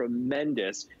got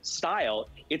tremendous style.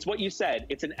 It's what you said.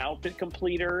 It's an outfit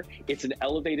completer. It's an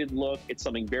elevated look. It's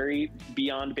something very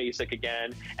beyond basic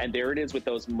again. And there it is with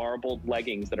those marbled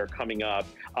leggings that are coming up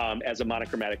as a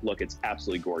monochromatic look. It's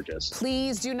absolutely gorgeous.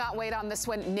 Please do not wait on this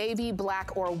one. Navy,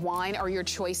 black, or wine are your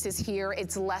choices here.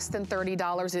 It's less than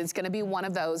 $30. It's going to be one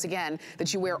of those, again,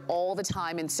 that you wear all the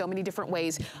time in so many different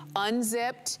ways.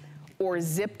 Unzipped or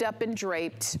zipped up and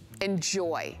draped.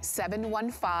 Enjoy.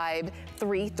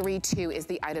 715332 is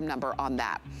the item number on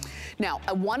that. Now,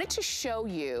 I wanted to show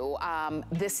you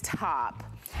this top,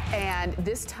 and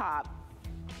this top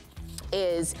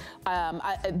is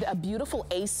a beautiful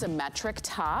asymmetric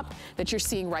top that you're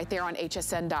seeing right there on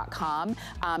hsn.com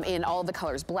in all the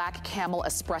colors, black, camel,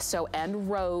 espresso,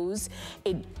 and rose.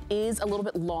 It is a little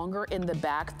bit longer in the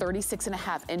back,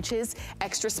 36.5 inches,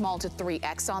 extra small to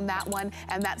 3X on that one.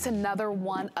 And that's another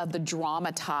one of the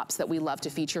drama tops that we love to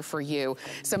feature for you.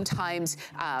 Sometimes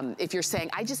if you're saying,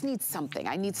 I just need something,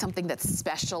 I need something that's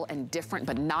special and different,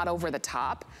 but not over the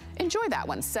top, enjoy that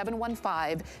one.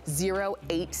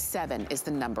 715087 is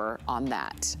the number on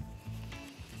that.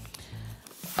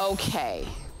 Okay,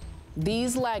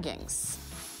 these leggings.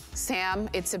 Sam,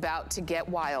 it's about to get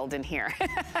wild in here.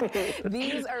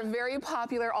 These are very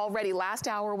popular already. Last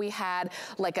hour we had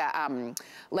like a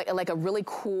really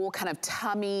cool kind of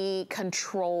tummy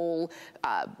control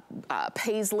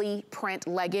paisley print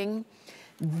legging.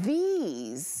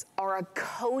 These are a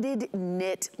coated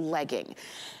knit legging.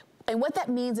 And what that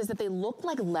means is that they look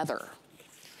like leather,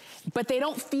 but they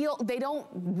don't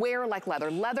wear like leather.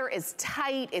 Leather is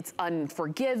tight, it's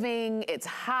unforgiving, it's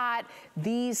hot.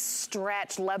 These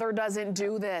stretch. Leather doesn't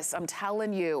do this, I'm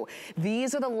telling you.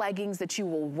 These are the leggings that you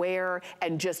will wear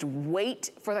and just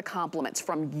wait for the compliments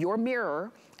from your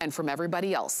mirror and from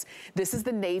everybody else. This is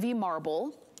the navy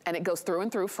marble, and it goes through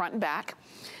and through, front and back.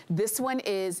 This one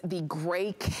is the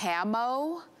gray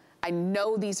camo. I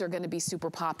know these are gonna be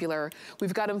super popular.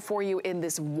 We've got them for you in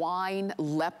this wine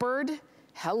leopard.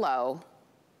 Hello.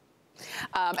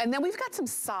 And then we've got some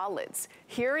solids.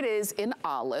 Here it is in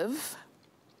olive.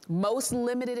 Most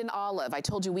limited in olive. I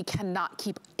told you we cannot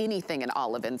keep anything in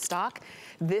olive in stock.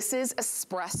 This is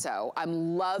espresso.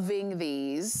 I'm loving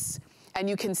these. And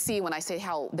you can see when I say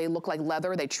how they look like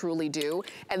leather, they truly do.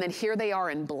 And then here they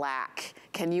are in black.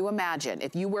 Can you imagine?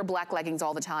 If you wear black leggings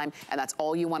all the time and that's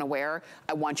all you wanna wear,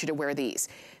 I want you to wear these.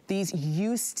 These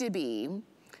used to be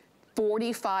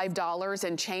 $45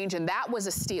 and change, and that was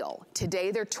a steal. Today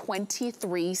they're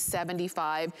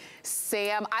 $23.75.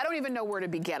 Sam, I don't even know where to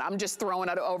begin. I'm just throwing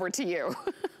it over to you.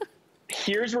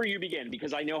 Here's where you begin,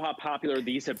 because I know how popular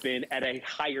these have been at a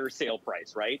higher sale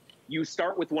price, right? You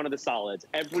start with one of the solids.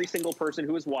 Every single person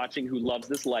who is watching who loves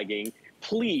this legging,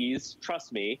 please,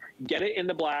 trust me, get it in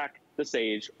the black, the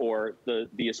sage, or the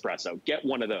espresso. Get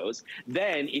one of those.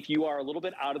 Then, if you are a little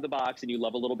bit out of the box and you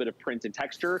love a little bit of print and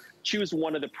texture, choose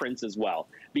one of the prints as well,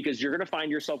 because you're going to find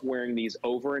yourself wearing these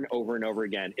over and over and over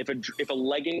again. If a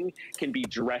legging can be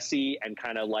dressy and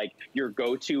kind of like your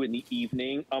go-to in the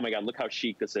evening, oh my God, look how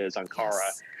chic this is on Cara.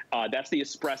 Yes. That's the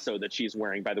espresso that she's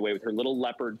wearing, by the way, with her little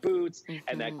leopard boots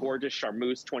and that gorgeous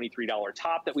charmeuse $23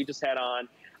 top that we just had on.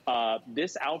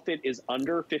 This outfit is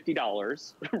under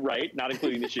 $50, right? Not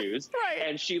including the shoes. Right.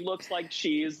 And she looks like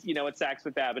she's, you know, at Saks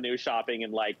Fifth Avenue shopping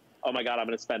and like, oh my God, I'm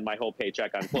going to spend my whole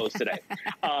paycheck on clothes today.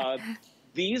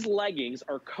 These leggings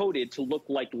are coated to look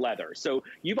like leather. So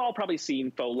you've all probably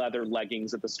seen faux leather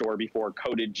leggings at the store before,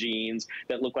 coated jeans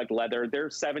that look like leather. They're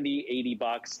 70, 80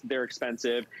 bucks. They're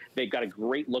expensive. They've got a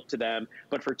great look to them.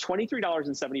 But for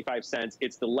 $23.75,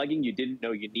 it's the legging you didn't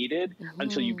know you needed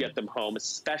until you get them home,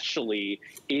 especially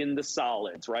in the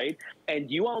solids, right?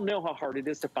 And you all know how hard it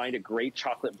is to find a great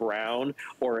chocolate brown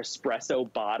or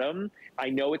espresso bottom. I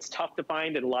know it's tough to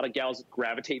find, and a lot of gals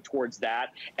gravitate towards that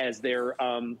as their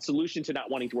solution to not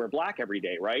wanting to wear black every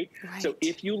day, right? So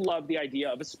if you love the idea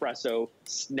of espresso,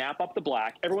 snap up the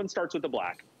black. Everyone starts with the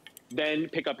black. Then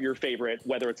pick up your favorite,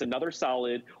 whether it's another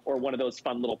solid or one of those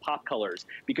fun little pop colors,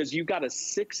 because you've got a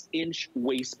 6-inch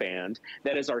waistband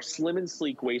that is our slim and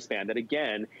sleek waistband that,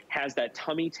 again, has that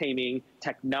tummy taming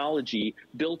technology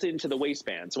built into the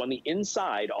waistband. So on the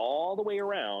inside, all the way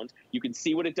around, you can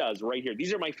see what it does right here.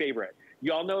 These are my favorite.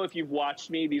 Y'all know, if you've watched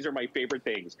me, these are my favorite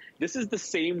things. This is the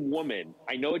same woman.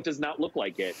 I know it does not look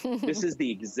like it. This is the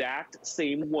exact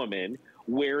same woman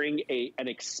wearing an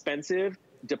expensive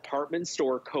department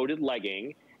store coated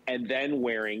legging and then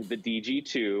wearing the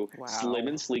DG2 slim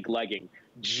and sleek legging.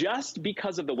 Just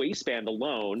because of the waistband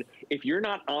alone, if you're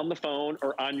not on the phone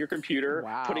or on your computer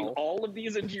putting all of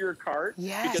these into your cart,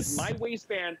 because my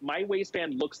waistband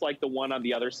looks like the one on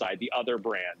the other side, the other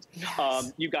brand.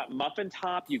 You've got muffin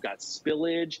top, you've got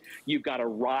spillage, you've got a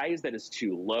rise that is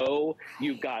too low,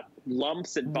 you've got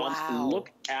lumps and bumps.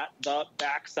 Look at the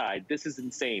backside. This is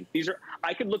insane.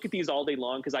 I could look at these all day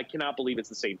long because I cannot believe it's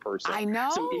the same person. I know.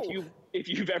 So if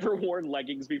you've ever worn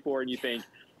leggings before and you think,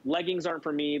 leggings aren't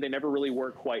for me, they never really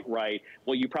work quite right,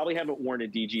 well, you probably haven't worn a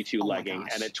DG2 legging,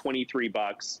 and at 23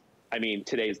 bucks, I mean,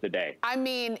 today's the day. I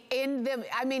mean,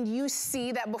 you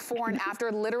see that before and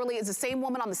after. Literally, it's the same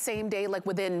woman on the same day, like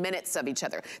within minutes of each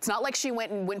other. It's not like she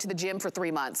went to the gym for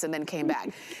 3 months and then came back.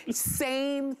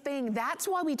 Same thing. That's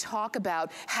why we talk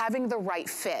about having the right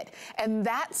fit. And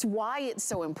that's why it's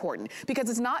so important, because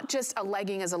it's not just a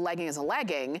legging is a legging is a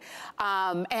legging.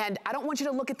 And I don't want you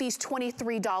to look at this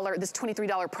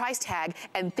 $23 price tag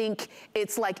and think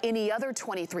it's like any other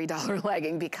 $23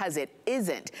 legging, because it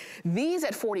isn't. These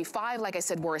at $45, like I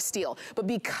said, were a steal. But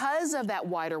because of that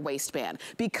wider waistband,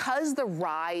 because the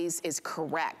rise is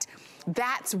correct,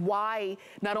 that's why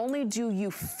not only do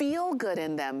you feel good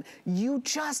in them, you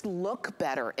just look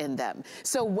better in them.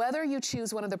 So whether you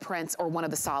choose one of the prints or one of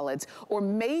the solids, or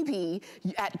maybe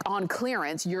on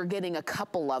clearance, you're getting a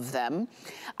couple of them,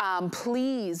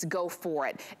 please go for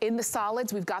it. In the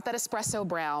solids, we've got that espresso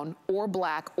brown or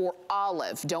black or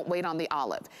olive. Don't wait on the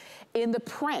olive. In the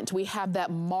print, we have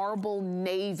that marble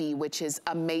navy, which is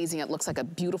amazing. It looks like a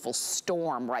beautiful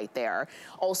storm right there.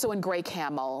 Also in gray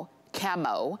camo,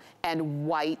 and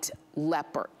white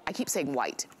leopard. I keep saying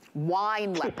white.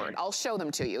 Wine leopard. I'll show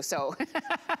them to you. So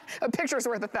a picture's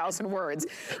worth 1,000 words.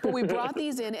 But we brought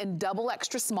these in double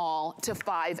extra small to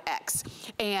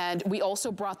 5X. And we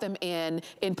also brought them in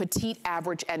petite,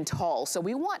 average, and tall. So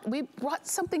we brought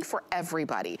something for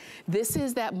everybody. This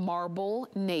is that marble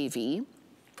navy.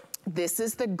 This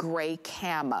is the gray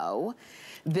camo.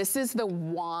 This is the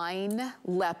wine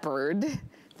leopard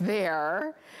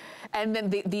there. And then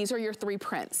these are your 3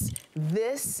 prints.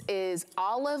 This is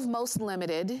olive most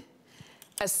limited,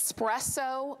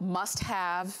 espresso must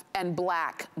have, and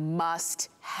black must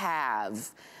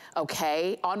have.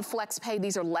 Okay, on FlexPay,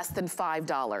 these are less than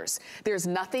 $5. There's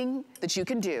nothing that you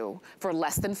can do for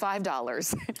less than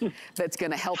 $5 that's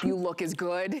gonna help you look as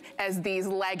good as these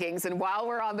leggings. And while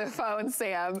we're on the phone,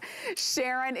 Sam,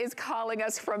 Sharon is calling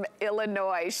us from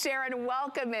Illinois. Sharon,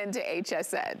 welcome into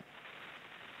HSN.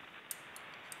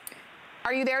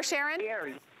 Are you there, Sharon?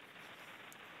 Sherry.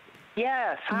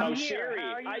 Yes, I'm here. Sherry.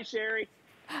 How are you? Hi, Sherry.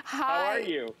 Hi. How are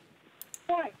you?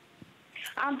 Hi.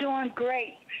 I'm doing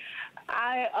great.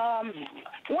 I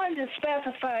wanted to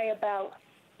specify about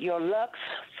your Luxe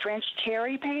French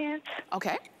terry pants.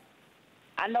 Okay.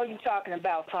 I know you're talking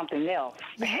about something else.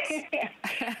 Yes.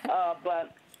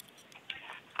 But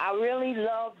I really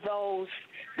love those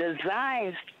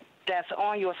designs that's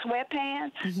on your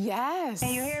sweatpants. Yes.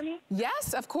 Can you hear me?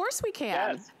 Yes, of course we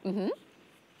can. Yes. Mm-hmm.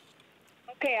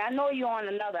 Okay, I know you're on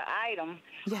another item.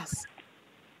 Yes.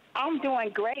 I'm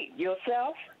doing great.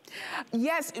 Yourself?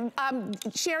 Yes,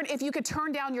 Sharon, if you could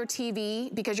turn down your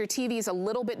TV, because your TV is a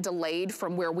little bit delayed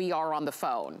from where we are on the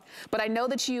phone. But I know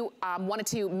that you wanted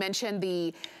to mention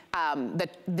the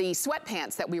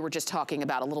sweatpants that we were just talking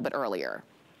about a little bit earlier.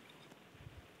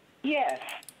 Yes.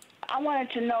 I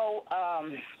wanted to know,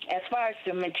 as far as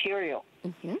the material,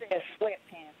 it says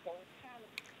sweatpants, so it's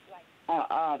kind of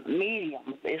like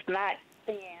medium. It's not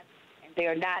thin, and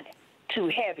they're not too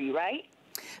heavy, right?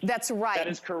 That's right. That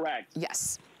is correct.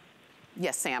 Yes.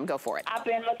 Yes, Sam, go for it. I've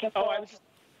been looking for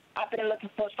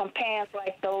some pants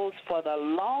like those for the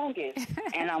longest,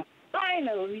 and I'm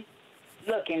finally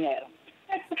looking at them.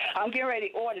 I'm getting ready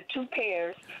to order 2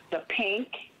 pairs, the pink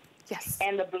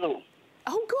and the blue.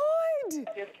 Oh, good.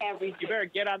 I just can't resist. You better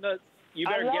get on those. You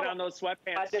better get on those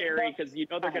sweatpants, Sherry, because you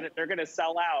know they're gonna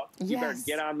sell out. You better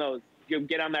get on those. You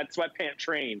get on that sweatpant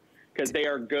train because they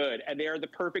are good and they are the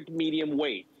perfect medium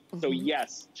weight. So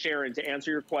yes, Sharon, to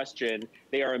answer your question,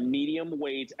 they are a medium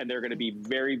weight and they're going to be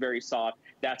very, very soft.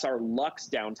 That's our luxe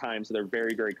downtime, so they're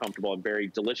very, very comfortable and very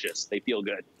delicious. They feel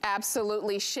good.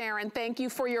 Absolutely, Sharon. Thank you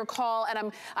for your call,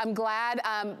 and I'm glad.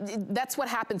 That's what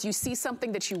happens. You see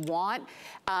something that you want,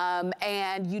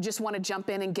 and you just want to jump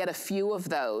in and get a few of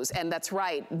those. And that's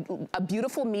right, a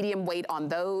beautiful medium weight on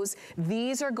those.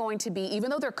 These are going to be, even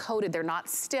though they're coated, they're not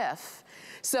stiff.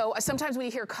 So sometimes when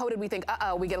you hear coated, we think,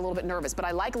 uh-oh, we get a little bit nervous. But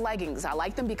I like leggings. I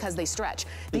like them because they stretch.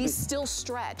 These still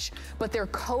stretch, but they're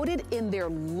coated in their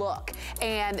look.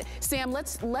 And Sam,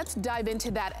 let's dive into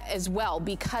that as well,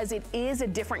 because it is a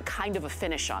different kind of a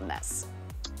finish on this.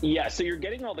 Yeah, so you're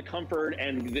getting all the comfort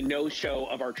and the no-show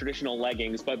of our traditional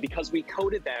leggings, but because we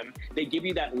coated them, they give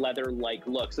you that leather-like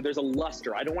look. So there's a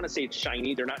luster. I don't want to say it's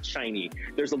shiny. They're not shiny.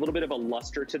 There's a little bit of a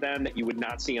luster to them that you would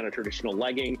not see on a traditional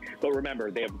legging. But remember,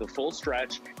 they have the full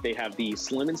stretch. They have the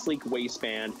slim and sleek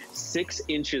waistband, 6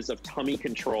 inches of tummy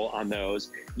control on those.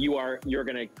 You're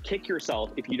going to kick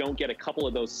yourself if you don't get a couple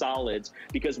of those solids,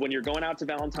 because when you're going out to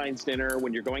Valentine's dinner,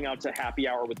 when you're going out to happy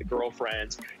hour with the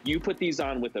girlfriends, you put these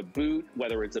on with a boot,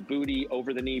 whether it's a booty,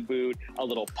 over the knee boot, a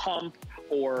little pump,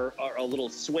 or a little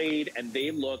suede, and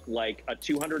they look like a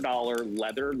 $200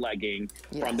 leather legging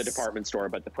from the department store,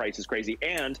 but the price is crazy.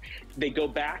 And they go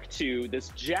back to this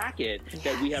jacket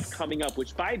that we have coming up,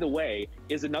 which, by the way,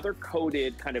 is another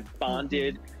coated kind of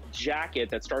bonded jacket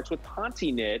that starts with ponte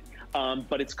knit,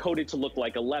 but it's coated to look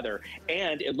like a leather.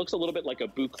 And it looks a little bit like a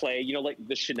boucle, you know, like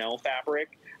the Chanel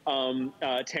fabric,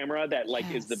 Tamara, that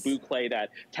like is the boucle,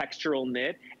 that textural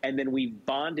knit. And then we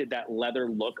bonded that leather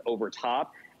look over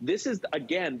top. This is,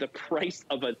 again, the price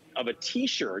of a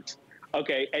t-shirt.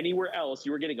 Okay, anywhere else,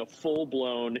 you were getting a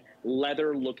full-blown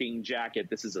leather-looking jacket.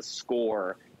 This is a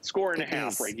score and a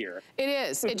half right here. It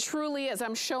is. It truly is.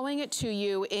 I'm showing it to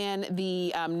you in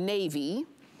the navy.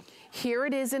 Here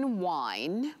it is in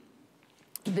wine.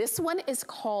 This one is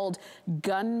called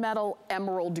Gunmetal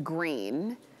Emerald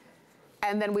Green.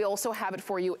 And then we also have it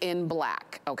for you in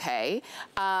black, okay?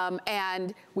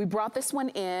 And we brought this one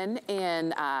in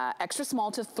extra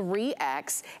small to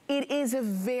 3X. It is a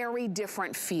very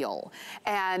different feel.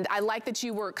 And I like that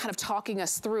you were kind of talking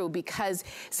us through, because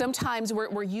sometimes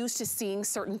we're used to seeing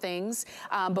certain things,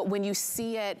 but when you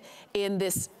see it in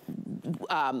this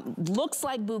looks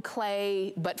like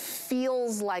boucle, but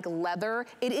feels like leather,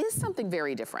 it is something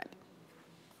very different.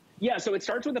 Yeah, so it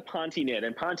starts with a ponte knit,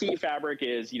 and ponte fabric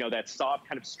is, you know, that soft,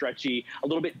 kind of stretchy, a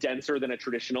little bit denser than a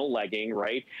traditional legging,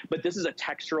 right? But this is a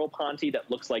textural ponte that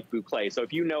looks like boucle. So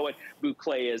if you know what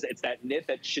boucle is, it's that knit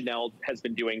that Chanel has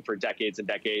been doing for decades and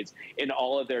decades in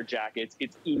all of their jackets.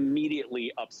 It's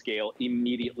immediately upscale,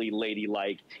 immediately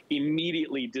ladylike,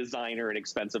 immediately designer and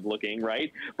expensive looking,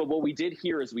 right? But what we did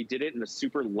here is we did it in a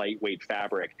super lightweight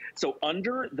fabric. So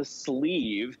under the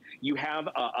sleeve, you have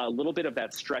a little bit of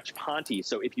that stretch ponte.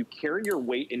 So if you carry your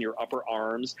weight in your upper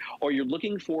arms, or you're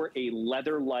looking for a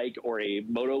leather-like or a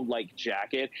moto-like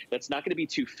jacket that's not going to be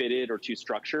too fitted or too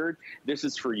structured, this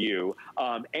is for you.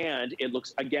 And it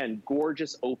looks, again,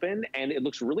 gorgeous open, and it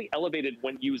looks really elevated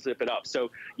when you zip it up. So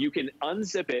you can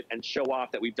unzip it and show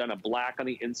off that we've done a black on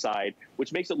the inside,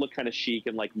 which makes it look kind of chic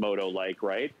and like moto-like,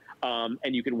 right?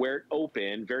 And you can wear it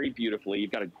open very beautifully.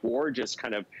 You've got a gorgeous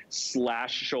kind of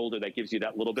slash shoulder that gives you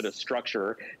that little bit of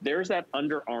structure. There's that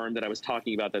underarm that I was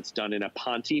talking about that's done in a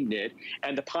ponte knit,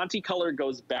 and the ponte color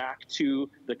goes back to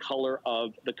the color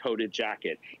of the coated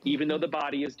jacket. Even though the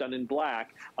body is done in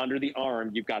black, under the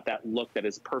arm, you've got that look that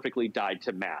is perfectly dyed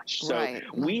to match. So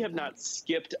we have not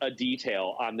skipped a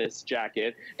detail on this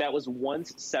jacket. That was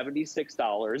once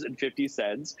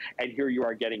 $76.50, and here you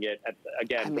are getting it, at,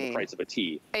 again, for the price of a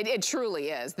tee. It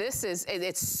truly is. This is,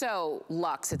 it's so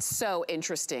luxe. It's so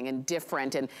interesting and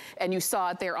different. And you saw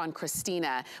it there on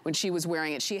Christina when she was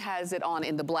wearing it. She has it on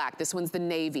in the black. This one's the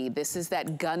navy. This is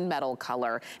that gunmetal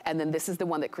color. And then this is the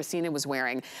one that Christina was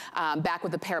wearing. Back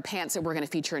with the pair of pants that we're gonna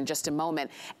feature in just a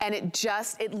moment. And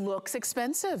it looks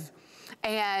expensive.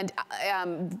 And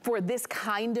for this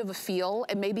kind of a feel,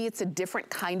 and maybe it's a different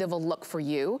kind of a look for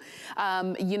you,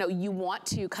 you know, you want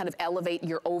to kind of elevate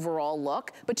your overall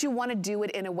look, but you want to do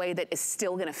it in a way that is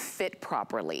still going to fit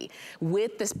properly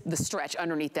with the stretch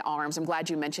underneath the arms. I'm glad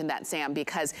you mentioned that, Sam,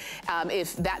 because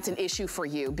if that's an issue for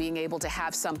you, being able to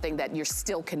have something that you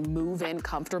still can move in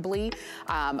comfortably,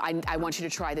 I want you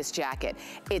to try this jacket.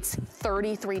 It's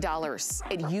 $33.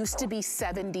 It used to be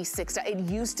 $76. It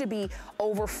used to be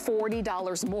over $40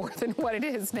 more than what it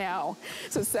is now.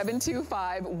 So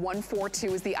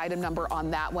 725-142 is the item number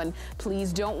on that one.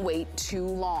 Please don't wait too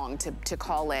long to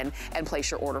call in and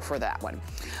place your order for that one.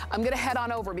 I'm gonna head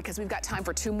on over because we've got time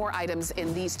for 2 more items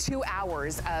in these 2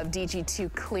 hours of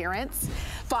DG2 clearance.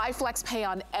 5 flex pay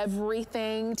on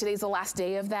everything. Today's the last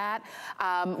day of that.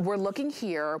 We're looking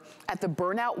here at the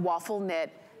Burnout Waffle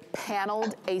Knit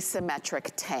paneled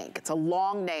asymmetric tank. It's a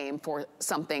long name for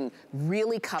something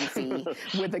really comfy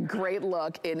with a great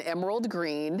look in emerald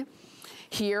green.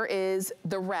 Here is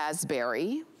the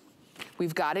raspberry.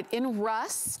 We've got it in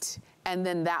rust, and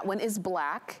then that one is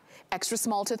black, extra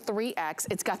small to 3X.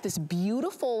 It's got this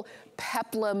beautiful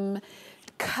peplum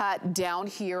cut down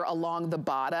here along the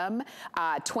bottom,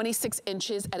 26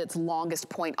 inches at its longest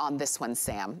point on this one,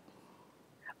 Sam.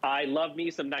 I love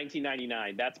me some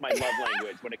 1999. That's my love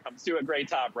language when it comes to a great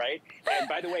top, right? And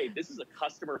by the way, this is a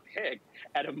customer pick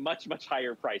at a much, much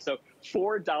higher price. So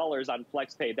 $4 on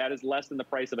FlexPay, that is less than the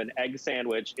price of an egg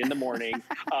sandwich in the morning.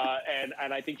 And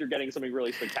I think you're getting something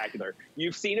really spectacular.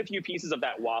 You've seen a few pieces of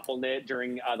that waffle knit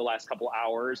during the last couple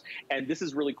hours. And this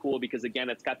is really cool because,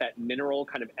 again, it's got that mineral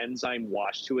kind of enzyme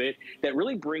wash to it that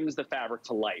really brings the fabric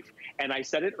to life. And I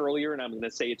said it earlier, and I'm going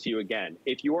to say it to you again.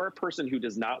 If you are a person who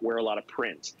does not wear a lot of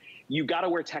print, you got to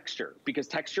wear texture, because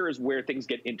texture is where things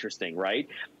get interesting, right?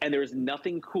 And there's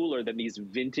nothing cooler than these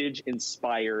vintage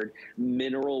inspired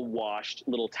mineral washed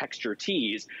little texture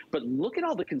tees. But look at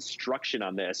all the construction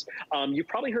on this. You've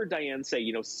probably heard Diane say,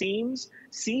 you know,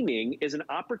 seaming is an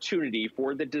opportunity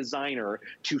for the designer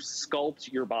to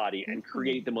sculpt your body and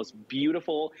create the most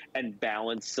beautiful and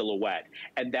balanced silhouette.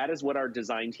 And that is what our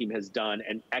design team has done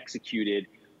and executed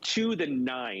to the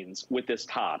nines with this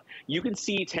top. You can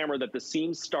see, Tamara, that the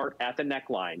seams start at the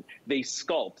neckline. They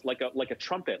sculpt like a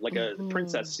trumpet, like a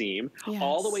princess seam,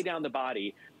 all the way down the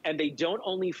body. And they don't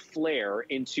only flare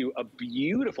into a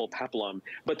beautiful peplum,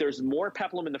 but there's more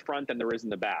peplum in the front than there is in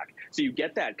the back. So you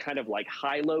get that kind of like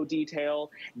high-low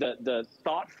detail. The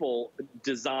thoughtful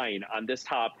design on this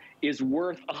top is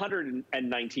worth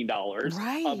 $119.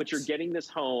 Right. But you're getting this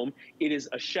home. It is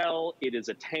a shell, it is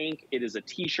a tank, it is a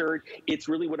t-shirt. It's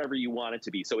really whatever you want it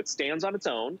to be. So it stands on its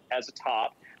own as a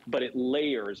top, but it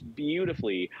layers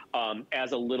beautifully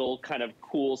as a little kind of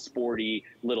cool, sporty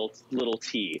little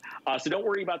tee. So don't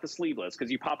worry about the sleeveless,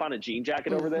 because you pop on a jean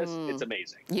jacket over this, it's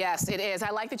amazing. Yes, it is.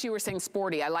 I like that you were saying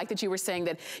sporty. I like that you were saying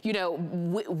that, you know,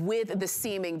 with the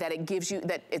seaming, that it gives you,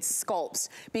 that it sculpts,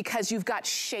 because you've got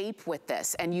shape with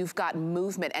this, and you've got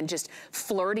movement and just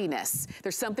flirtiness.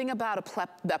 There's something about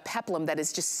a peplum that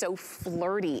is just so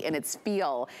flirty in its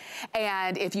feel.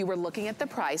 And if you were looking at the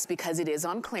price, because it is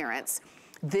on clearance,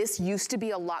 this used to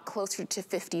be a lot closer to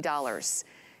 $50.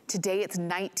 Today it's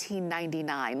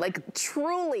 $19.99. Like,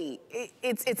 truly,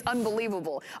 it's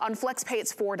unbelievable. On FlexPay,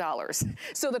 it's $4.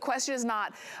 So the question is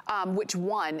not which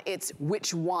one, it's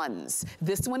which ones.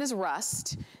 This one is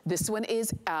rust. This one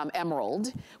is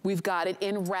emerald. We've got it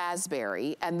in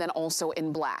raspberry, and then also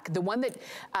in black. The one that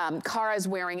Cara is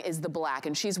wearing is the black,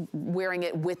 and she's wearing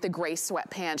it with the gray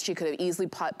sweatpants. She could have easily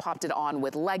popped it on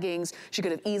with leggings. She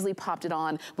could have easily popped it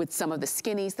on with some of the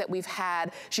skinnies that we've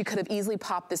had. She could have easily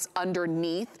popped this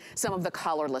underneath some of the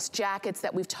collarless jackets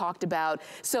that we've talked about.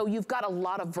 So you've got a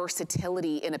lot of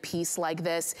versatility in a piece like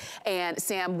this. And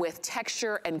Sam, with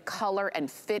texture and color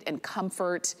and fit and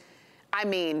comfort, I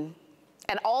mean,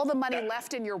 and all the money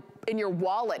left in your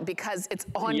wallet because it's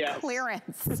on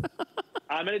clearance.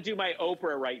 I'm gonna do my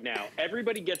Oprah right now.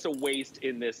 Everybody gets a waist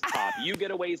in this top. You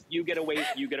get a waist, you get a waist,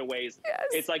 you get a waist. Yes.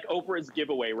 It's like Oprah's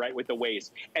giveaway, right, with the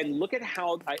waist. And look at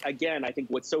how, again, I think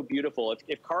what's so beautiful,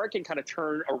 if Cara can kind of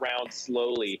turn around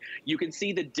slowly, you can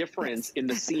see the difference in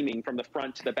the seaming from the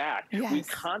front to the back. Yes. We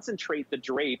concentrate the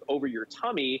drape over your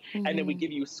tummy, and then we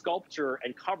give you sculpture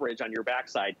and coverage on your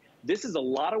backside. this is a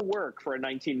lot of work for a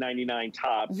 $19.99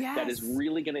 top that is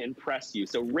really going to impress you.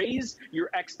 So raise your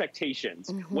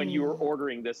expectations when you are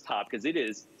ordering this top, because it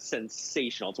is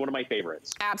sensational. It's one of my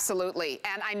favorites. Absolutely.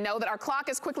 And I know that our clock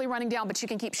is quickly running down, but you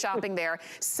can keep shopping there.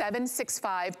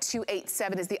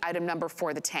 765287 is the item number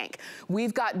for the tank.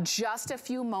 We've got just a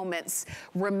few moments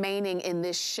remaining in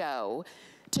this show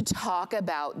to talk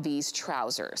about these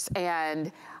trousers.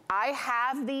 And I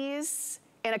have these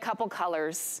in a couple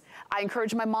colors. I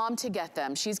encourage my mom to get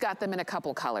them. She's got them in a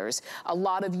couple colors. A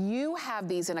lot of you have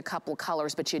these in a couple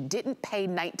colors, but you didn't pay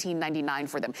 $19.99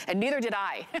 for them, and neither did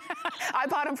I. I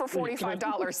bought them for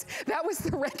 $45. That was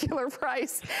the regular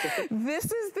price. This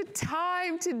is the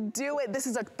time to do it. This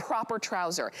is a proper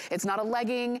trouser. It's not a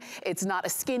legging, it's not a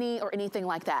skinny or anything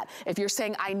like that. If you're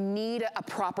saying, I need a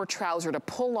proper trouser to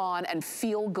pull on and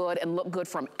feel good and look good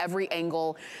from every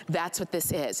angle, that's what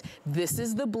this is. This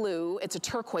is the blue. It's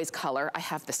a turquoise color. I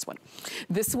have this one.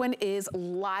 This one is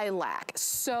lilac,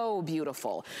 so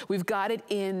beautiful. We've got it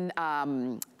in,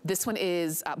 this one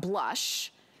is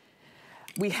blush.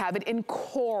 We have it in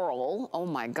coral. Oh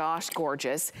my gosh,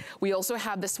 gorgeous. We also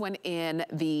have this one in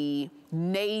the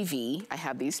navy. I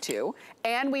have these two.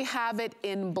 And we have it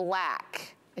in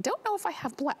black. I don't know if I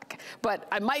have black, but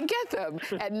I might get them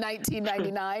at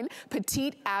 $19.99.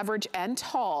 Petite, average, and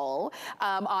tall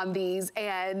on these.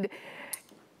 And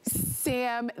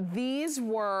Sam, these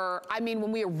were, I mean,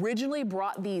 when we originally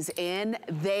brought these in,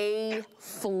 they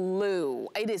flew.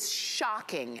 It is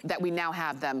shocking that we now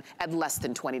have them at less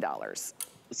than $20.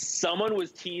 Someone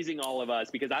was teasing all of us,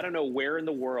 because I don't know where in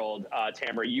the world,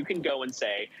 Tamara, you can go and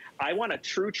say, I want a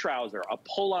true trouser, a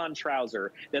pull-on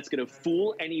trouser that's going to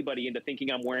fool anybody into thinking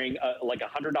I'm wearing like a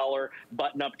 $100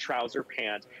 button-up trouser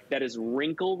pant that is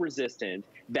wrinkle-resistant,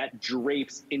 that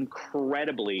drapes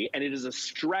incredibly, and it is a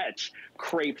stretch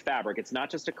crepe fabric. It's not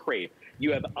just a crepe.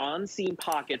 You have on-seam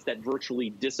pockets that virtually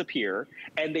disappear,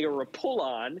 and they are a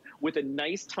pull-on with a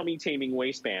nice tummy-taming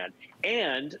waistband.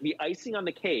 And the icing on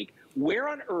the cake, where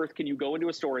on earth can you go into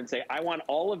a store and say, I want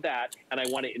all of that, and I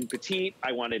want it in petite,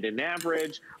 I want it in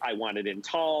average, I want it in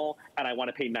tall, and I want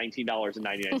to pay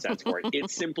 $19.99 for it? It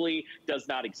simply does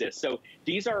not exist. So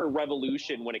these are a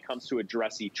revolution when it comes to a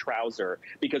dressy trouser,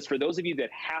 because for those of you that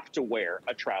have to wear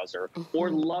a trouser or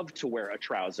love to wear a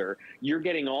trouser, you're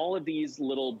getting all of these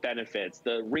little benefits: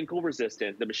 the wrinkle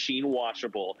resistant, the machine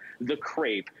washable, the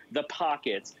crepe, the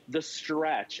pockets, the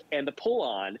stretch, and the pull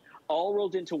on, all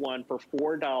rolled into one for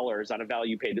 $4 on a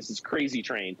value pay. This is crazy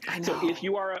train. So if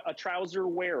you are a trouser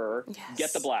wearer,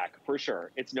 get the black for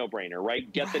sure. It's no brainer,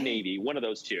 right? Get the navy, one of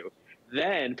those two.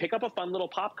 Then pick up a fun little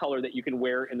pop color that you can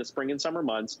wear in the spring and summer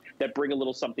months that bring a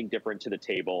little something different to the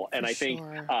table. And I think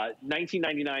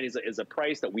 $19.99 is a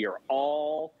price that we are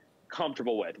all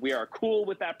comfortable with. We are cool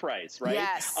with that price, right?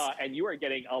 Yes. And you are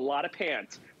getting a lot of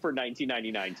pants for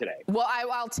 $19.99 today. Well,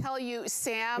 I'll tell you,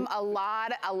 Sam, a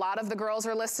lot of the girls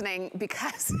are listening,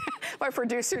 because my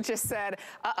producer just said,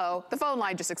 uh-oh, the phone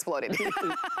line just exploded.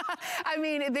 I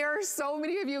mean, there are so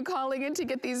many of you calling in to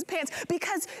get these pants,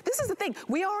 because this is the thing.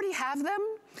 We already have them.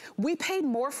 We paid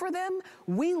more for them.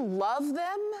 We love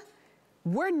them.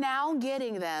 We're now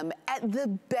getting them at the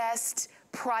best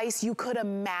price you could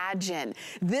imagine.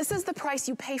 This is the price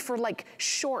you pay for like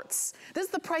shorts. This is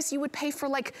the price you would pay for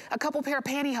like a couple pair of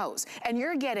pantyhose. And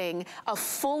you're getting a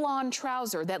full-on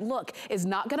trouser that, look, is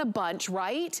not gonna bunch,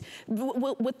 right?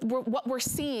 With what we're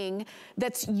seeing,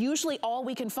 that's usually all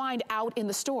we can find out in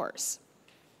the stores.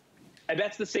 And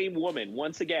that's the same woman.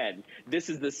 Once again, this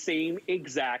is the same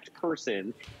exact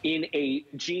person in a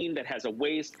jean that has a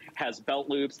waist, has belt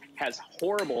loops, has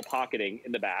horrible pocketing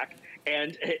in the back,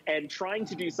 and trying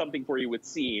to do something for you with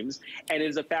seams, and it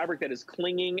is a fabric that is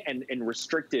clinging and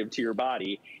restrictive to your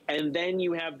body. And then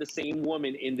you have the same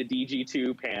woman in the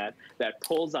DG2 pant that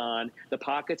pulls on. The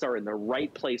pockets are in the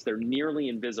right place. They're nearly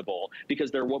invisible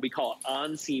because they're what we call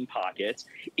on-seam pockets.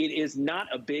 It is not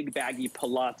a big baggy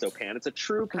palazzo pant. It's a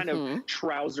true kind of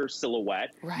trouser silhouette.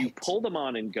 You pull them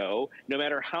on and go. No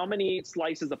matter how many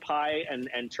slices of pie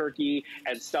and turkey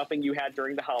and stuffing you had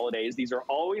during the holidays, these are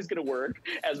always going to work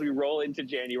as we roll into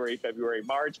January, February,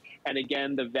 March. And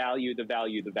again, the value, the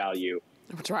value, the value.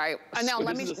 That's right. And now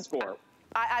let me just score.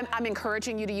 I'm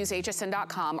encouraging you to use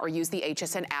hsn.com or use the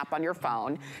HSN app on your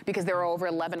phone, because there are over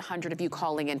 1,100 of you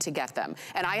calling in to get them.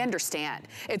 And I understand.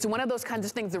 It's one of those kinds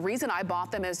of things. The reason I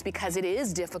bought them is because it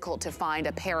is difficult to find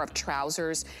a pair of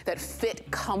trousers that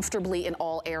fit comfortably in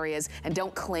all areas and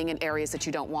don't cling in areas that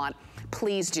you don't want.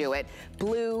 Please do it.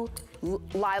 Blue,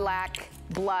 lilac,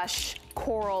 blush,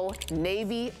 coral,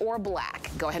 navy, or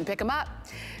black. Go ahead and pick them up.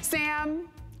 Sam,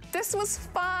 this was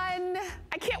fun.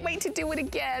 I can't wait to do it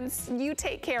again. You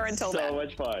take care until then. So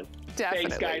much fun. Definitely.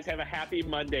 Thanks, guys. Have a happy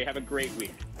Monday. Have a great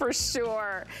week. For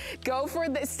sure. Go for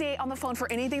the, stay on the phone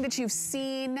for anything that you've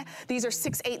seen. These are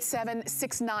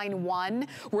 687-691.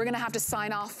 We're gonna have to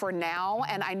sign off for now,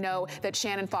 and I know that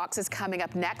Shannon Fox is coming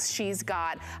up next. She's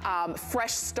got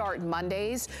Fresh Start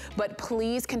Mondays, but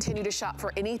please continue to shop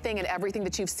for anything and everything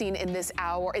that you've seen in this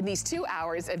hour, in these 2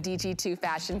 hours of DG2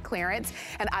 fashion clearance,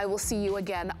 and I will see you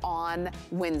again on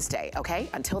Wednesday, okay?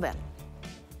 Until then.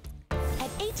 At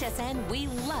HSN, we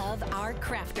love our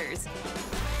crafters.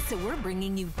 So we're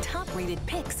bringing you top-rated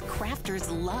picks crafters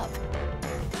love.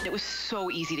 It was so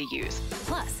easy to use.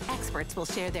 Plus, experts will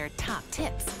share their top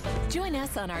tips. Join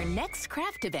us on our next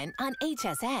craft event on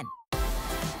HSN.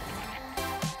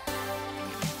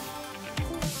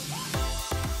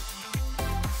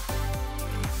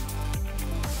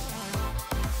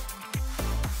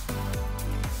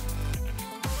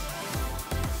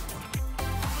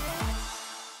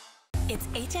 It's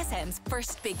HSN's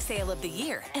first big sale of the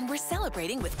year, and we're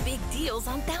celebrating with big deals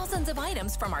on thousands of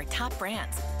items from our top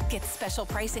brands. Get special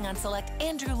pricing on select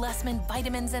Andrew Lessman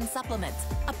vitamins and supplements.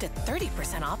 Up to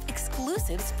 30% off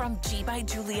exclusives from G by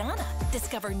Juliana.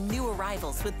 Discover new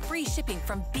arrivals with free shipping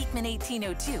from Beekman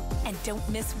 1802. And don't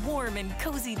miss warm and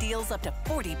cozy deals up to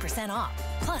 40% off.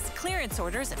 Plus, clearance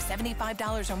orders of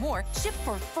 $75 or more ship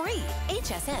for free.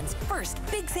 HSN's first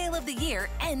big sale of the year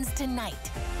ends tonight.